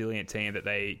kind of resilient team that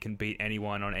they can beat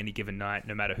anyone on any given night,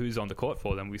 no matter who's on the court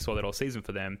for them. We saw that all season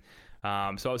for them.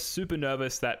 So I was super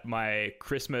nervous that my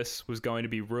Christmas was going to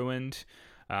be ruined,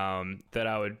 that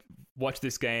I would watch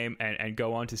this game and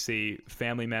go on to see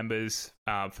family members,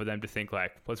 for them to think,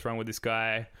 like, what's wrong with this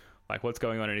guy? Like, what's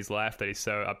going on in his life that he's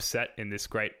so upset in this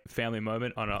great family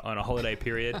moment on a holiday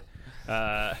period?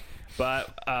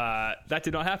 But that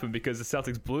did not happen because the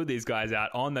Celtics blew these guys out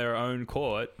on their own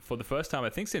court for the first time, I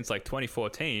think, since like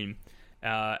 2014.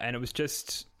 And it was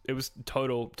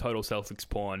total Celtics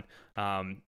porn.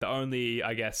 The only,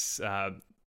 I guess,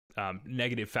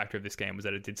 negative factor of this game was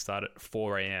that it did start at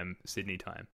 4 a.m. Sydney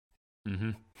time.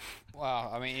 Mm-hmm. Wow,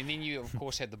 I mean, and then you, of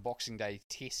course, had the Boxing Day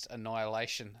Test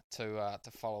annihilation to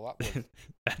follow up with.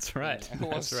 That's right.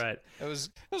 That's right. It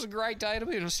was a great day to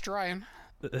be an Australian.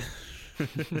 Had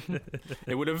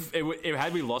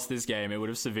we lost this game, it would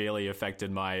have severely affected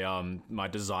my my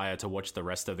desire to watch the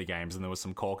rest of the games. And there was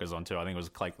some corkers on too. I think it was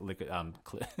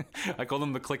I call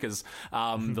them the clickers.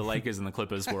 The Lakers and the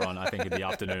Clippers were on, I think, in the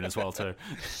afternoon as well too.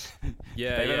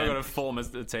 Yeah, they've got to form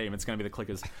as a team. It's going to be the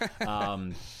Clickers.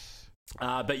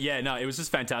 But yeah, no, it was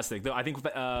just fantastic. I think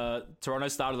Toronto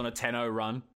started on a 10-0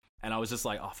 run. And I was just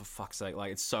like, oh, for fuck's sake,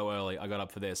 like, it's so early. I got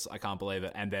up for this. I can't believe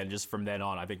it. And then just from then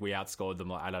on, I think we outscored them.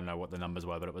 Like, I don't know what the numbers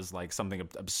were, but it was like something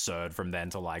absurd from then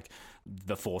to like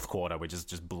the fourth quarter, which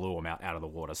just blew them out of the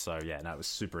water. So yeah, no, it was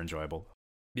super enjoyable.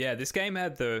 Yeah, this game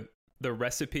had the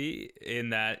recipe in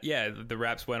that, the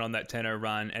Raps went on that 10-0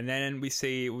 run. And then we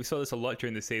saw this a lot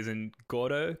during the season.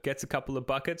 Gordo gets a couple of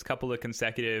buckets, couple of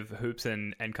consecutive hoops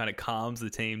and kind of calms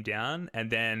the team down. And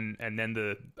then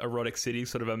the erotic city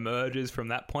sort of emerges from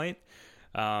that point.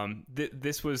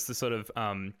 This was the sort of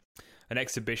an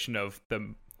exhibition of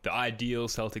the ideal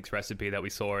Celtics recipe that we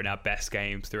saw in our best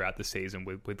games throughout the season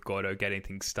with Gordo getting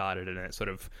things started and it sort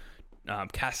of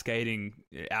cascading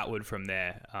outward from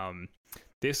there.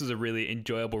 This was a really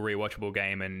enjoyable, rewatchable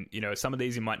game, and you know, some of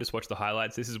these you might just watch the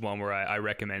highlights. This is one where I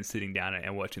recommend sitting down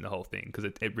and watching the whole thing because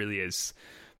it really is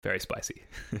very spicy.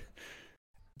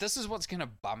 This is what's going to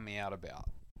bum me out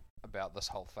about this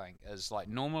whole thing is like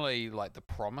normally like the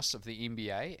promise of the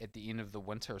NBA at the end of the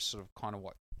winter is sort of kind of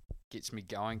what gets me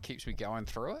going, keeps me going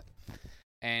through it.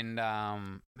 And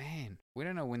man, we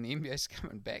don't know when the NBA's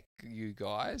coming back, you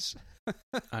guys.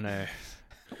 I know.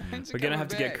 We're going to have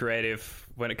to get creative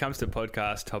when it comes to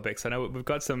podcast topics. I know we've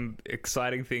got some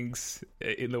exciting things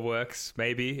in the works,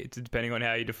 maybe, depending on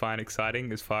how you define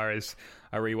exciting, as far as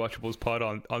a Rewatchables pod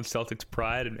on Celtics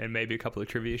Pride and maybe a couple of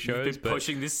trivia shows. You've been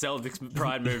pushing this Celtics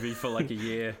Pride movie for like a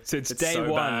year. Since day one.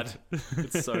 Bad.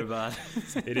 It's so bad.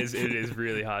 It is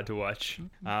really hard to watch.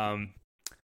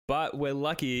 But we're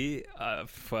lucky,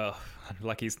 well,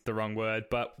 lucky is the wrong word,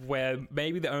 but we're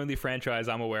maybe the only franchise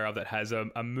I'm aware of that has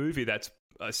a movie that's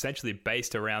essentially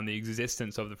based around the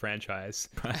existence of the franchise.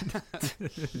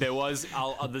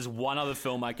 There's one other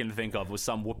film I can think of was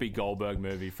some Whoopi Goldberg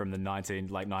movie from the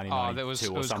 1992 Oh, it was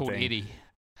something. called Eddie.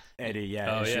 Eddie,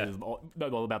 yeah. Oh, yeah.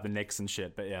 All about the Knicks and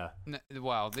shit, but yeah.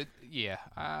 Well, yeah.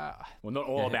 Well, not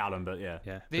all about them, but yeah.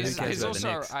 There's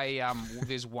also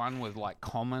there's one with like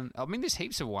Common. I mean, there's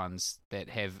heaps of ones that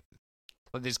have.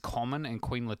 Like, there's Common and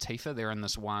Queen Latifah. They're in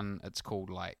this one. It's called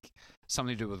like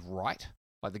something to do with Wright.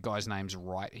 Like the guy's name's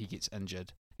Wright. He gets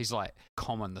injured. He's like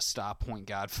Common, the star point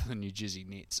guard for the New Jersey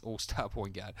Nets, all-star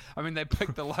point guard. I mean, they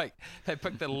picked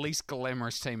the least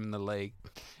glamorous team in the league,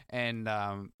 and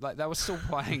like they were still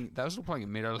playing at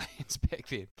Meadowlands back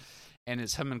then. And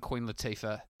it's him and Queen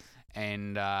Latifah,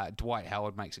 and Dwight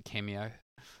Howard makes a cameo.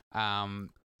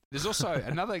 There's also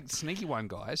another sneaky one,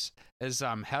 guys, is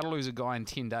How to Lose a Guy in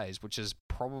 10 Days, which is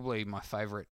probably my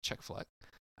favorite chick flick.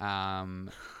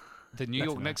 The New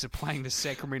York Knicks are playing the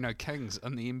Sacramento Kings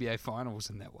in the NBA Finals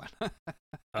in that one.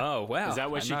 Oh, wow. Is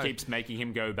that where she keeps making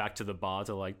him go back to the bar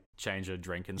to like change her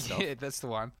drink and stuff? Yeah, that's the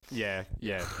one. Yeah.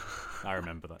 I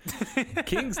remember that.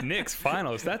 Kings Knicks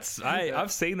Finals.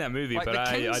 I've seen that movie, like but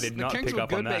I did not pick up on that. The Kings were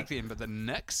good back then, but the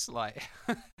Knicks, like,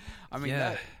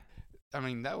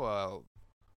 they were,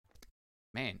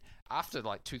 man. After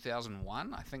like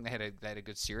 2001, I think they had a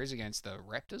good series against the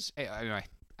Raptors. Anyway.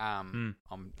 I'm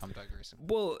digressing.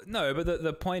 Well, no, but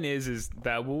the point is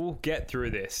that we'll get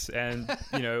through this, and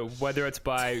whether it's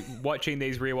by watching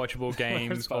these rewatchable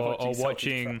games or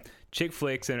watching chick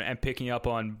flicks and picking up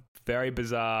on very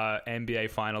bizarre NBA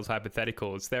Finals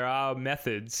hypotheticals, there are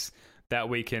methods that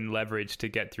we can leverage to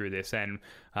get through this. And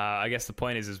I guess the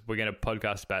point is we're going to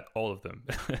podcast about all of them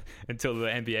until the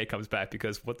NBA comes back,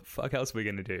 because what the fuck else are we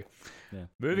going to do? Yeah.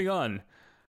 Moving on.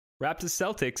 Raptors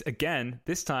Celtics, again,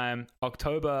 this time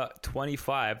October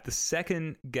 25, the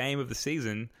second game of the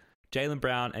season. Jaylen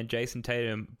Brown and Jason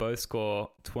Tatum both score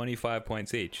 25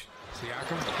 points each.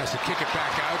 Siakam has to kick it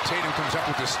back out. Tatum comes up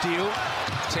with the steal.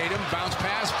 Tatum, bounce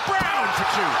pass. Brown for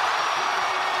two.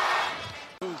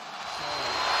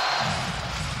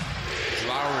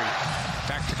 Lowry,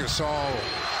 back to Gasol.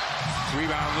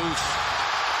 Rebound loose.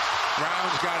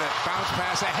 Brown's got it. Bounce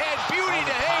pass ahead. Beauty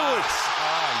to Hayward.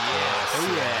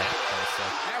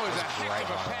 That was a heck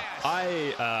of a pass.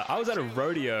 I was at a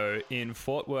rodeo in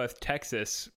Fort Worth,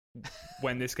 Texas,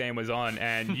 when this game was on,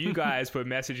 and you guys were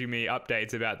messaging me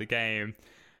updates about the game,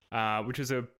 which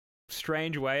was a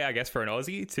strange way, I guess, for an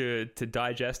Aussie to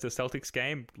digest a Celtics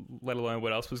game, let alone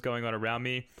what else was going on around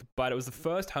me. But it was the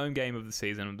first home game of the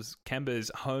season. It was Kemba's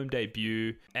home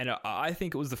debut, and I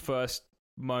think it was the first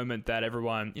moment that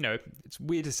everyone, it's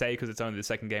weird to say because it's only the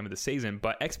second game of the season,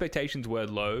 but expectations were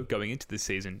low going into the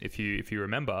season, if you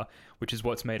remember, which is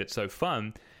what's made it so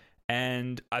fun.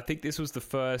 And I think this was the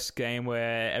first game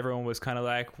where everyone was kind of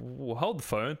like, well, hold the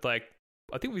phone. Like,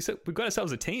 I think we've got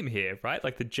ourselves a team here, right?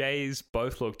 Like, the Jays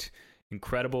both looked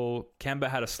incredible. Kemba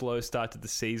had a slow start to the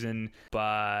season,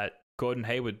 but Gordon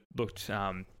Hayward looked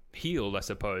healed, I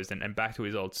suppose, and back to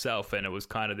his old self. And it was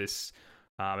kind of this...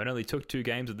 it only took 2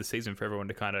 games of the season for everyone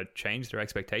to kind of change their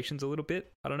expectations a little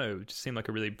bit. I don't know. It just seemed like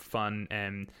a really fun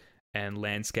and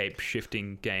landscape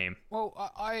shifting game. Well,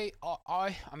 I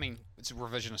mean, it's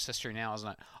revisionist history now, isn't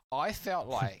it? I felt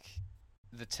like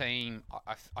the team.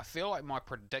 I feel like my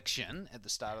prediction at the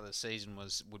start of the season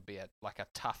would be a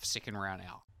tough second round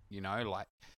out. Like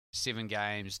 7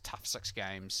 games, tough 6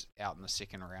 games out in the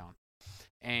second round,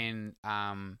 and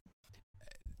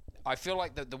I feel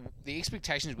like the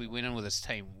expectations we went in with this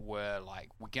team were like,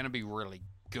 we're going to be really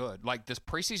good. Like, this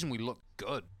preseason, we looked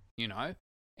good,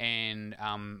 and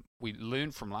we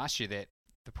learned from last year that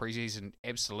the preseason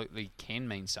absolutely can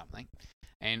mean something.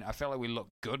 And I felt like we looked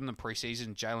good in the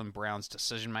preseason. Jaylen Brown's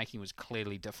decision making was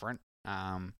clearly different,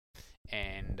 that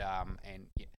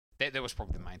was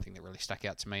probably the main thing that really stuck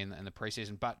out to me in the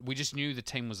preseason. But we just knew the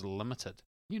team was limited.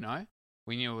 We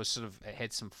knew it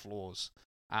had some flaws.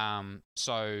 I just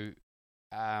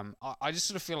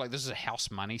sort of feel like this is a house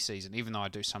money season, even though I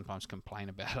do sometimes complain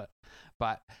about it.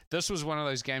 But this was one of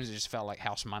those games that just felt like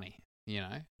house money.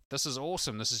 This is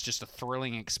awesome. This is just a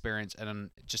thrilling experience, and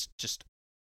just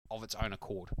of its own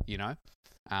accord.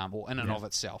 Or in and of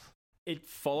itself. It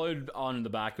followed on the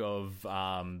back of,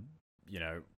 I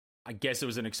guess it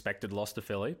was an expected loss to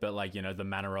Philly, but the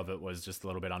manner of it was just a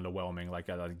little bit underwhelming. Like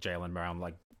Jaylen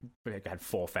Brown, had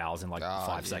 4 fouls in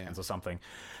 5 seconds or something.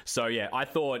 So yeah, I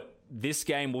thought this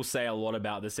game will say a lot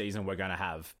about the season we're going to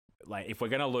have. Like, if we're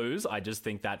going to lose, I just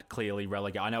think that clearly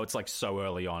relegate. I know it's so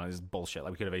early on, it's bullshit.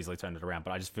 We could have easily turned it around,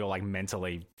 but I just feel like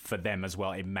mentally for them as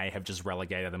well, it may have just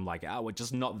relegated them. We're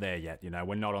just not there yet.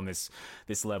 We're not on this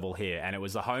level here. And it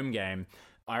was a home game.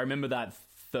 I remember that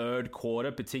third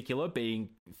quarter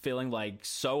feeling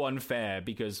so unfair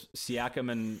because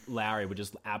Siakam and Lowry were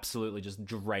just absolutely just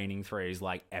draining threes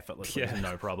effortlessly,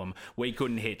 no problem. We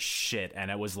couldn't hit shit,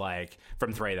 and it was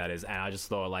from 3, that is. And I just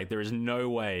thought there is no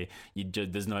way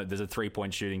there's a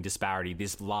 3-point shooting disparity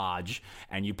this large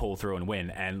and you pull through and win.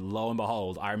 And lo and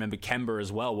behold, I remember Kemba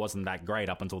as well wasn't that great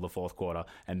up until the fourth quarter,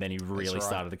 and then he really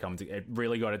started to come it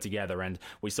really got it together, and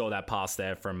we saw that pass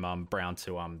there from Brown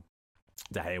to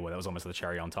Hayward. That was almost the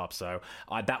cherry on top. So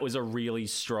that was a really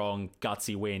strong,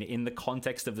 gutsy win in the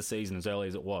context of the season, as early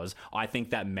as it was. I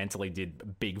think that mentally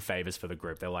did big favors for the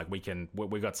group. They're like,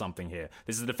 we got something here.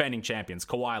 This is the defending champions.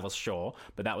 Kawhi-less, sure,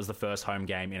 but that was the first home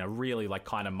game in a really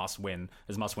kind of must win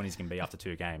as he can be after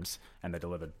 2 games, and they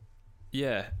delivered.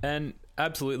 Yeah, and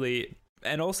absolutely.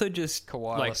 And also just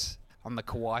Kawhi on the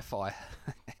Kawhi-fi.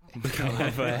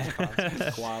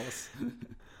 Kawhi.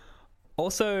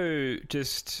 Also,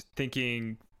 just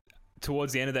thinking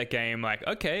towards the end of that game, like,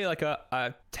 okay, like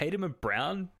Tatum and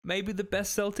Brown, maybe the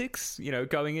best Celtics,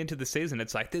 going into the season.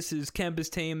 It's like, this is Kemba's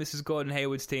team, this is Gordon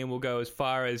Hayward's team. We'll go as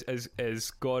far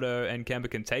as Gordo and Kemba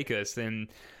can take us. And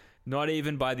not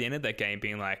even by the end of that game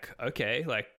being like, okay,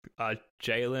 like, are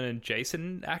Jalen and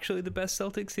Jason actually the best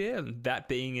Celtics here? And that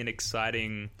being an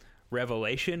exciting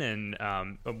revelation,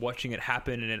 and watching it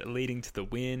happen and it leading to the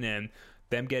win, and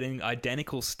them getting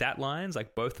identical stat lines,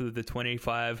 like both of the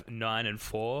 25, 9, and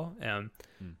 4.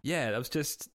 Yeah,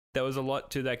 there was a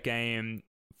lot to that game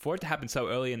for it to happen so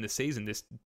early in the season. This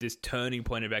turning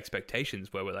point of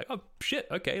expectations where we're like, oh shit,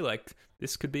 okay, like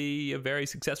this could be a very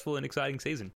successful and exciting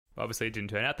season. Obviously, it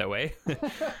didn't turn out that way,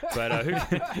 but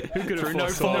who could have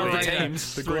foresaw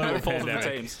the global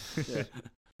pandemic? Yeah.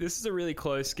 This is a really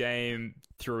close game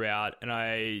throughout, and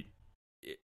I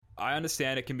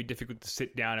understand it can be difficult to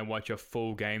sit down and watch a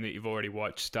full game that you've already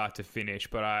watched start to finish,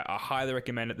 but I highly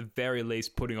recommend at the very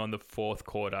least putting on the fourth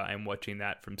quarter and watching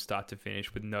that from start to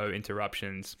finish with no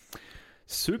interruptions.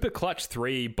 Super clutch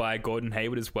 3 by Gordon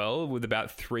Hayward as well, with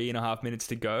about 3.5 minutes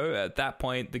to go. At that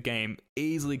point, the game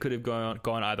easily could have gone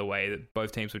either way.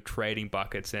 Both teams were trading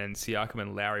buckets, and Siakam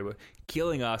and Lowry were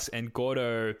killing us, and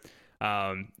Gordo...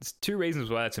 there's two reasons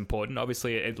why that's important.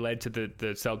 Obviously, it led to the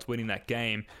Celtics winning that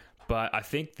game, but I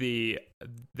think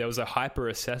there was a hyper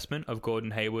assessment of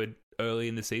Gordon Hayward early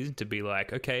in the season to be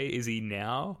like, okay, is he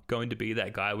now going to be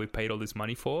that guy we've paid all this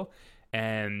money for?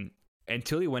 And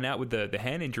until he went out with the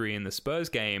hand injury in the Spurs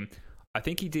game, I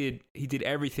think he did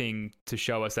everything to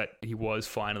show us that he was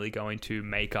finally going to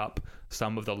make up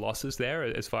some of the losses there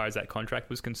as far as that contract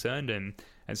was concerned, and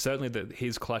certainly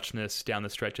his clutchness down the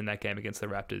stretch in that game against the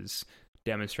Raptors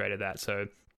demonstrated that. So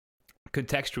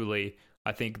contextually,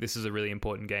 I think this is a really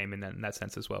important game in that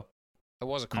sense as well. It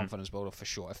was a confidence builder for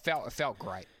sure. It felt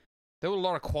great. There were a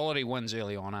lot of quality wins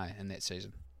early on in that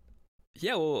season.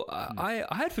 Yeah, well, I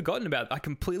had forgotten I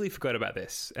completely forgot about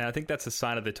this. And I think that's a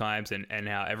sign of the times and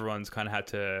how everyone's kind of had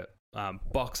to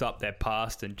box up their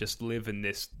past and just live in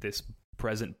this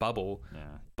present bubble. Yeah.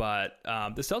 But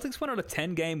the Celtics went on a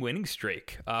 10-game winning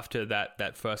streak after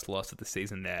that first loss of the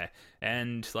season there,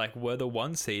 and like were the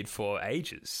 1 seed for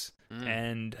ages.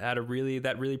 And had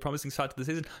that really promising start to the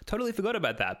season. Totally forgot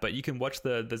about that, but you can watch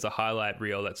there's a highlight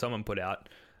reel that someone put out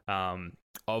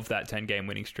of that 10-game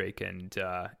winning streak, and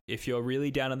if you're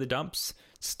really down in the dumps,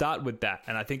 start with that,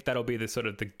 and I think that'll be the sort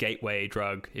of the gateway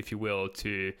drug, if you will,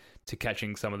 to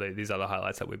catching some of these other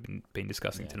highlights that we've been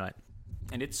discussing tonight.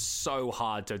 And it's so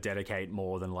hard to dedicate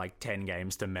more than like 10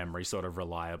 games to memory sort of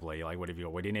reliably. Like, whatever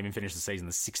we didn't even finish the season,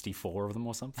 there's 64 of them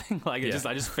or something. Like,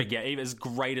 I just forget, even as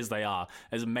great as they are,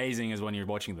 as amazing as when you're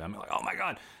watching them, like, oh my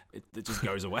God, it just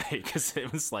goes away because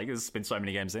it's been so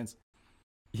many games since.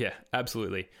 Yeah,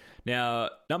 absolutely. Now,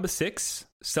 number 6,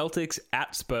 Celtics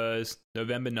at Spurs,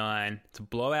 November 9. It's a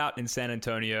blowout in San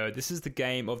Antonio. This is the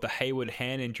game of the Hayward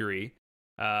hand injury.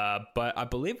 But I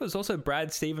believe it was also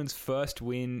Brad Stevens' first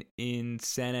win in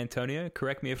San Antonio.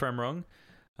 Correct me if I'm wrong.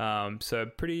 So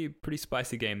pretty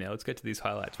spicy game there. Let's get to these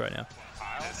highlights right now.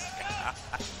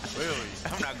 Really?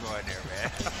 I'm not going there, man.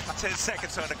 10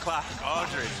 seconds on the clock.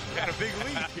 Aldridge got a big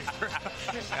lead here.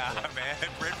 Man.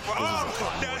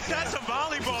 That's a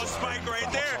volleyball spike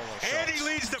right there. And he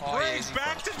leads the Braves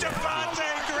back to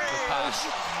Javonte Green.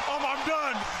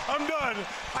 I'm done.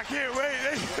 I can't wait.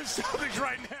 Celtics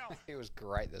right now. It was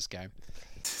great, this game.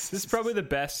 This is probably the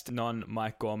best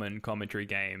non-Mike Gorman commentary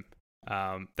game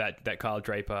that Kyle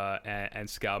Draper and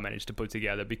Scal managed to put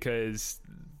together, because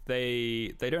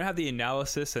they don't have the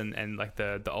analysis and like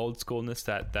the old schoolness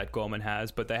that Gorman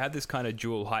has, but they have this kind of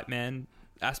dual hype man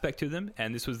aspect to them,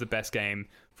 and this was the best game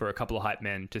for a couple of hype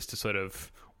men just to sort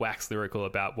of wax lyrical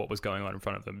about what was going on in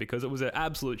front of them, because it was an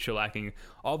absolute shellacking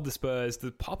of the Spurs,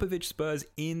 the Popovich Spurs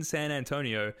in San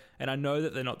Antonio. And I know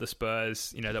that they're not the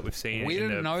Spurs, that we've seen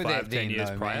in the 5-10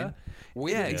 years prior.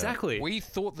 Exactly. We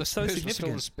thought the Spurs were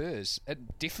still the Spurs.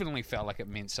 It definitely felt like it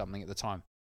meant something at the time.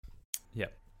 Yeah,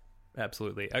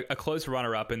 absolutely. A close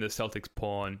runner-up in the Celtics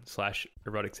porn /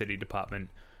 erotic city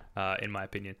department, in my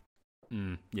opinion.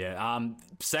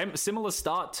 Similar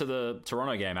start to the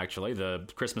Toronto game, actually, the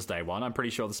Christmas Day one. I'm pretty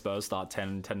sure the Spurs start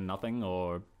 10-0,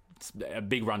 or a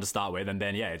big run to start with, and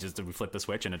then we flip the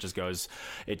switch and it just goes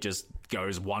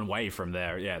one way from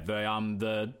there.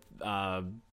 The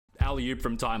alley-oop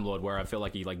from Time Lord, where I feel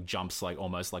like he like jumps like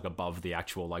almost like above the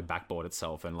actual like backboard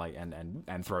itself, and like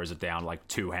and throws it down like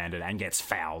two-handed and gets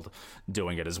fouled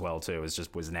doing it as well too.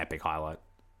 Was an epic highlight.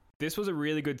 this was a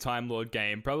really good Time Lord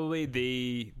game. Probably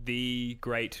the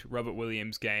great Robert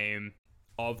Williams game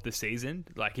of the season.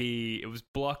 Like it was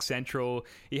block central.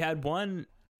 He had one,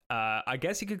 I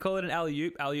guess you could call it an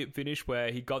alley-oop finish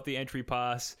where he got the entry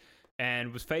pass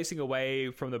and was facing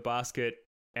away from the basket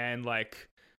and like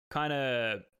kind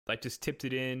of like just tipped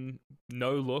it in,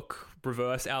 no look,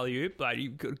 reverse alley-oop. Like you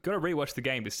got to rewatch the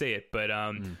game to see it, but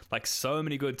like so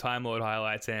many good Time Lord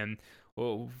highlights. And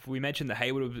well, we mentioned that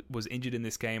Hayward was injured in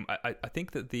this game. I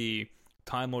think that the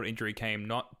Time Lord injury came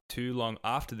not too long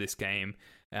after this game,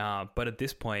 but at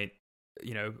this point,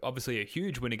 you know, obviously a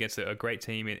huge win against a great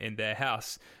team in their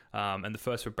house, and the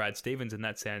first for Brad Stevens in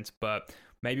that sense, but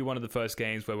maybe one of the first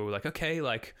games where we were like, okay,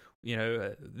 like, you know,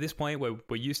 at this point we're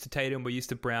used to Tatum, we're used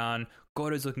to Brown,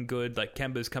 Gordo's looking good, like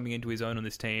Kemba's coming into his own on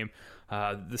this team.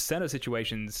 The center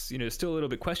situation's, you know, still a little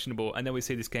bit questionable, and then we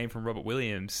see this game from Robert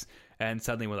Williams, and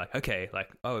suddenly we're like, okay, like,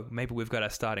 oh, maybe we've got our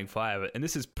starting five, and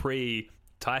this is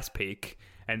pre-Tice peak,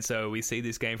 and so we see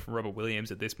this game from Robert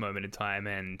Williams at this moment in time,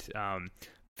 and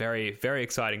very, very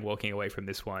exciting walking away from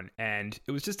this one. And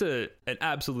it was just an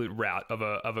absolute rout of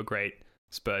a great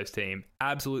Spurs team.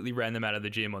 Absolutely ran them out of the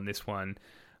gym on this one.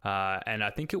 And I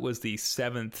think it was the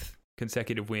 7th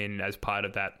consecutive win as part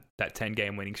of that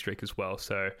 10-game winning streak as well.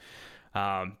 So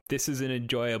this is an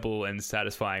enjoyable and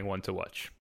satisfying one to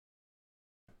watch.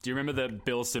 Do you remember that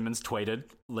Bill Simmons tweeted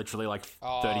literally like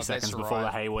 30 seconds before the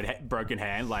Hayward broken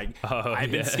hand? Like, I've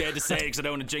been scared to say it because I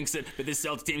don't want to jinx it, but this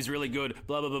Celtics team's really good.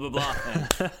 Blah blah blah blah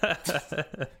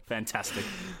blah. Fantastic.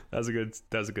 That was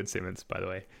a good Simmons, by the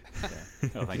way. Yeah.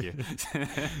 Oh, thank you.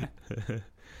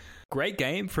 Great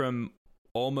game from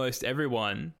almost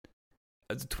everyone.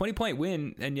 It's a 20-point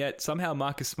win, and yet somehow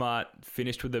Marcus Smart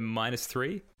finished with a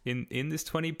 -3 in this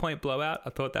 20-point blowout.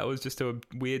 I thought that was just a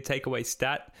weird takeaway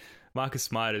stat. Marcus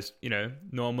Smart is, you know,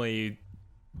 normally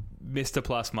Mr.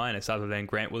 Plus Minus, other than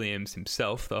Grant Williams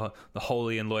himself, the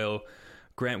holy and loyal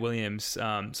Grant Williams. So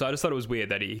I just thought it was weird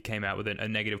that he came out with a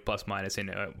negative plus minus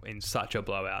in such a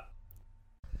blowout.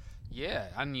 Yeah,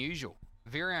 unusual.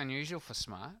 Very unusual for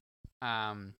Smart.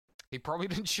 He probably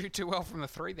didn't shoot too well from the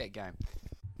three that game.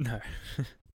 No.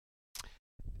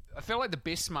 I feel like the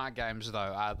best Smart games, though,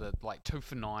 are the like 2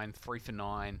 for 9, 3 for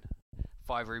 9,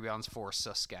 5 rebounds, 4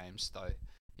 assists games, though.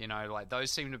 You know, like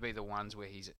those seem to be the ones where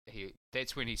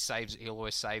that's when he'll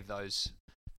always save those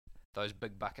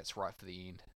big buckets right for the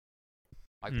end.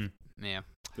 Like, yeah.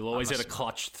 He'll always hit a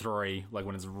clutch 3, like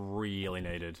when it's really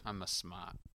needed. I'm a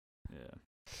Smart.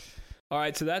 Yeah. All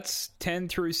right, so that's 10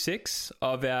 through 6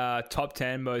 of our top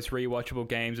 10 most rewatchable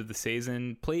games of the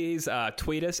season. Please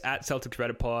tweet us at Celtics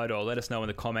Reddit Pod, or let us know in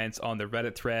the comments on the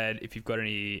Reddit thread if you've got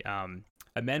any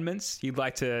amendments you'd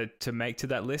like to make to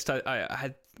that list.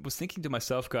 I was thinking to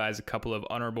myself, guys, a couple of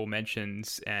honorable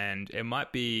mentions, and it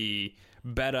might be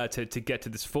better to get to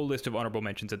this full list of honorable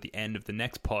mentions at the end of the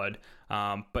next pod.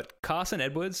 But Carson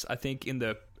Edwards, I think it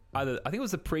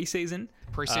was the preseason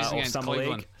against Summer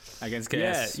Cleveland. League. Against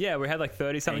KS. Yeah, we had like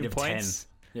 30-something points.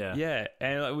 10. Yeah,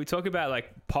 and like, we talk about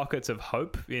like pockets of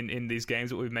hope in these games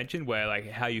that we've mentioned, where like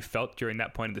how you felt during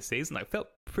that point of the season. Like felt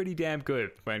pretty damn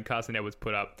good when Carson Edwards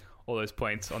put up all those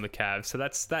points on the Cavs. So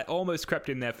that almost crept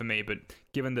in there for me, but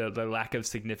given the lack of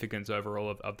significance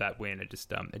overall of that win, it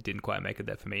just it didn't quite make it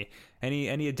there for me.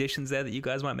 Any additions there that you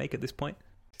guys might make at this point?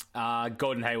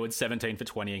 Gordon Hayward 17 for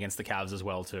 20 against the Cavs as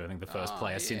well too. I think the first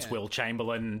player since Will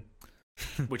Chamberlain,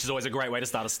 which is always a great way to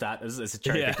start a stat as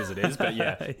cherry picked as it is. But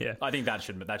yeah, I think that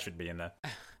should be in there.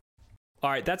 All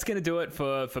right, that's going to do it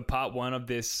for part 1 of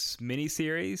this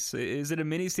mini-series. Is it a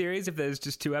mini-series if there's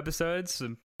just 2 episodes?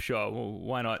 Sure, well,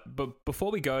 why not? But before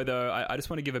we go, though, I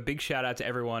just want to give a big shout-out to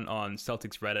everyone on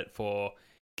Celtics Reddit for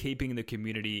keeping the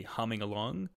community humming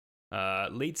along.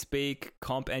 Lead Speak,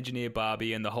 Comp Engineer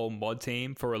Barbie, and the whole mod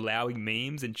team for allowing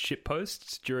memes and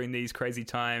shitposts during these crazy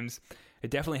times. It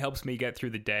definitely helps me get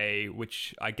through the day,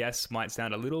 which I guess might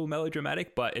sound a little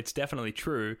melodramatic, but it's definitely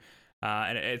true.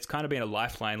 And it's kind of been a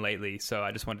lifeline lately, so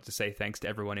I just wanted to say thanks to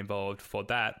everyone involved for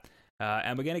that.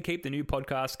 And we're going to keep the new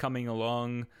podcast coming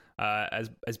along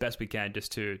as best we can,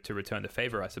 just to return the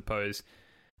favor, I suppose.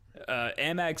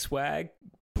 Air Mag Swag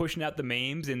pushing out the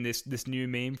memes in this new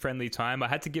meme-friendly time. I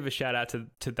had to give a shout-out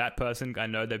to that person. I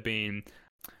know they've been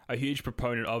a huge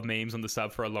proponent of memes on the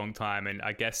sub for a long time, and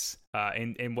I guess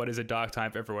in what is a dark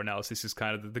time for everyone else, this is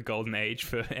kind of the golden age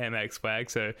for Air Mag Swag,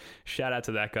 so shout-out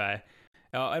to that guy.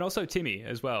 And also Timmy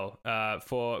as well,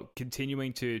 for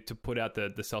continuing to put out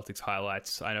the Celtics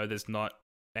highlights. I know there's not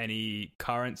any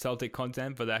current Celtic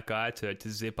content for that guy to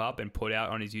zip up and put out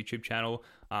on his YouTube channel.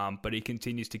 But he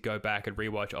continues to go back and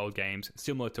rewatch old games,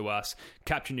 similar to us,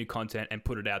 capture new content and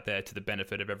put it out there to the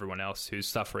benefit of everyone else who's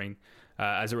suffering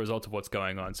as a result of what's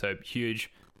going on. So huge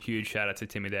shout out to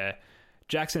Timmy there.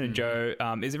 Jackson and Joe,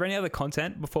 is there any other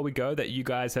content before we go that you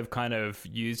guys have kind of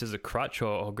used as a crutch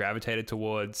or gravitated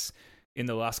towards in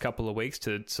the last couple of weeks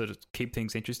to sort of keep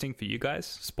things interesting for you guys,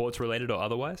 sports related or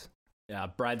otherwise? Yeah,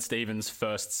 Brad Stevens'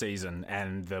 first season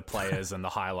and the players and the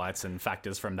highlights and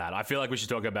factors from that. I feel like we should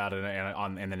talk about it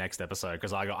in the next episode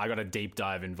because I got a deep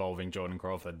dive involving Jordan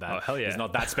Crawford that is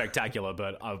not that spectacular,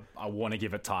 but I want to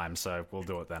give it time, so we'll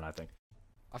do it then, I think.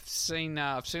 I've seen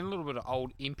a little bit of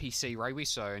old NPC rugby,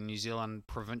 so New Zealand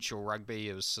provincial rugby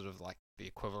is sort of like the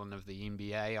equivalent of the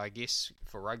NBA, I guess,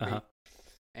 for rugby. Uh-huh.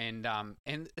 And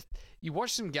you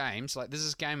watch some games, like there's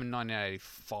this game in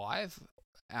 1985,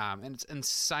 and it's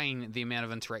insane the amount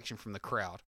of interaction from the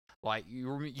crowd. Like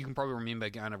you can probably remember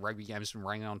going to rugby games and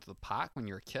running onto the park when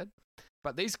you're a kid.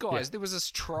 But these guys, there was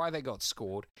this try that got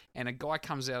scored, and a guy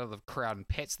comes out of the crowd and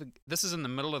pats this is in the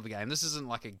middle of the game. This isn't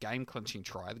like a game-clinching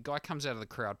try. The guy comes out of the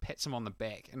crowd, pats him on the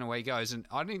back, and away he goes. And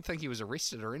I didn't think he was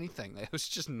arrested or anything. It was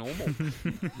just normal.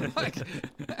 Like,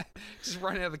 just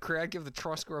run out of the crowd, give the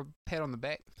try scorer a pat on the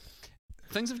back.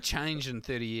 Things have changed in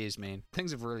 30 years, man.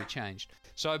 Things have really changed.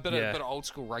 So a bit of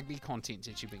old-school rugby content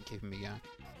since you've been keeping me going.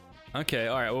 Okay,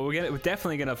 all right. Well, we're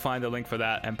definitely going to find a link for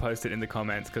that and post it in the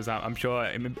comments because I'm sure,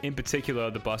 in particular,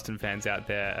 the Boston fans out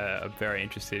there are very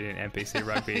interested in NPC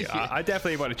rugby. I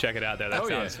definitely want to check it out there. That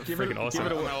sounds freaking awesome.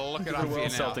 Give it a whirl,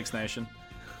 Celtics Nation.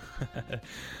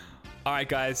 All right,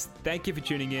 guys. Thank you for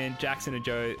tuning in. Jackson and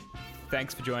Joe,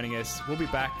 thanks for joining us. We'll be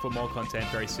back for more content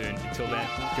very soon. Until then,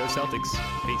 go Celtics.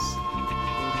 Peace.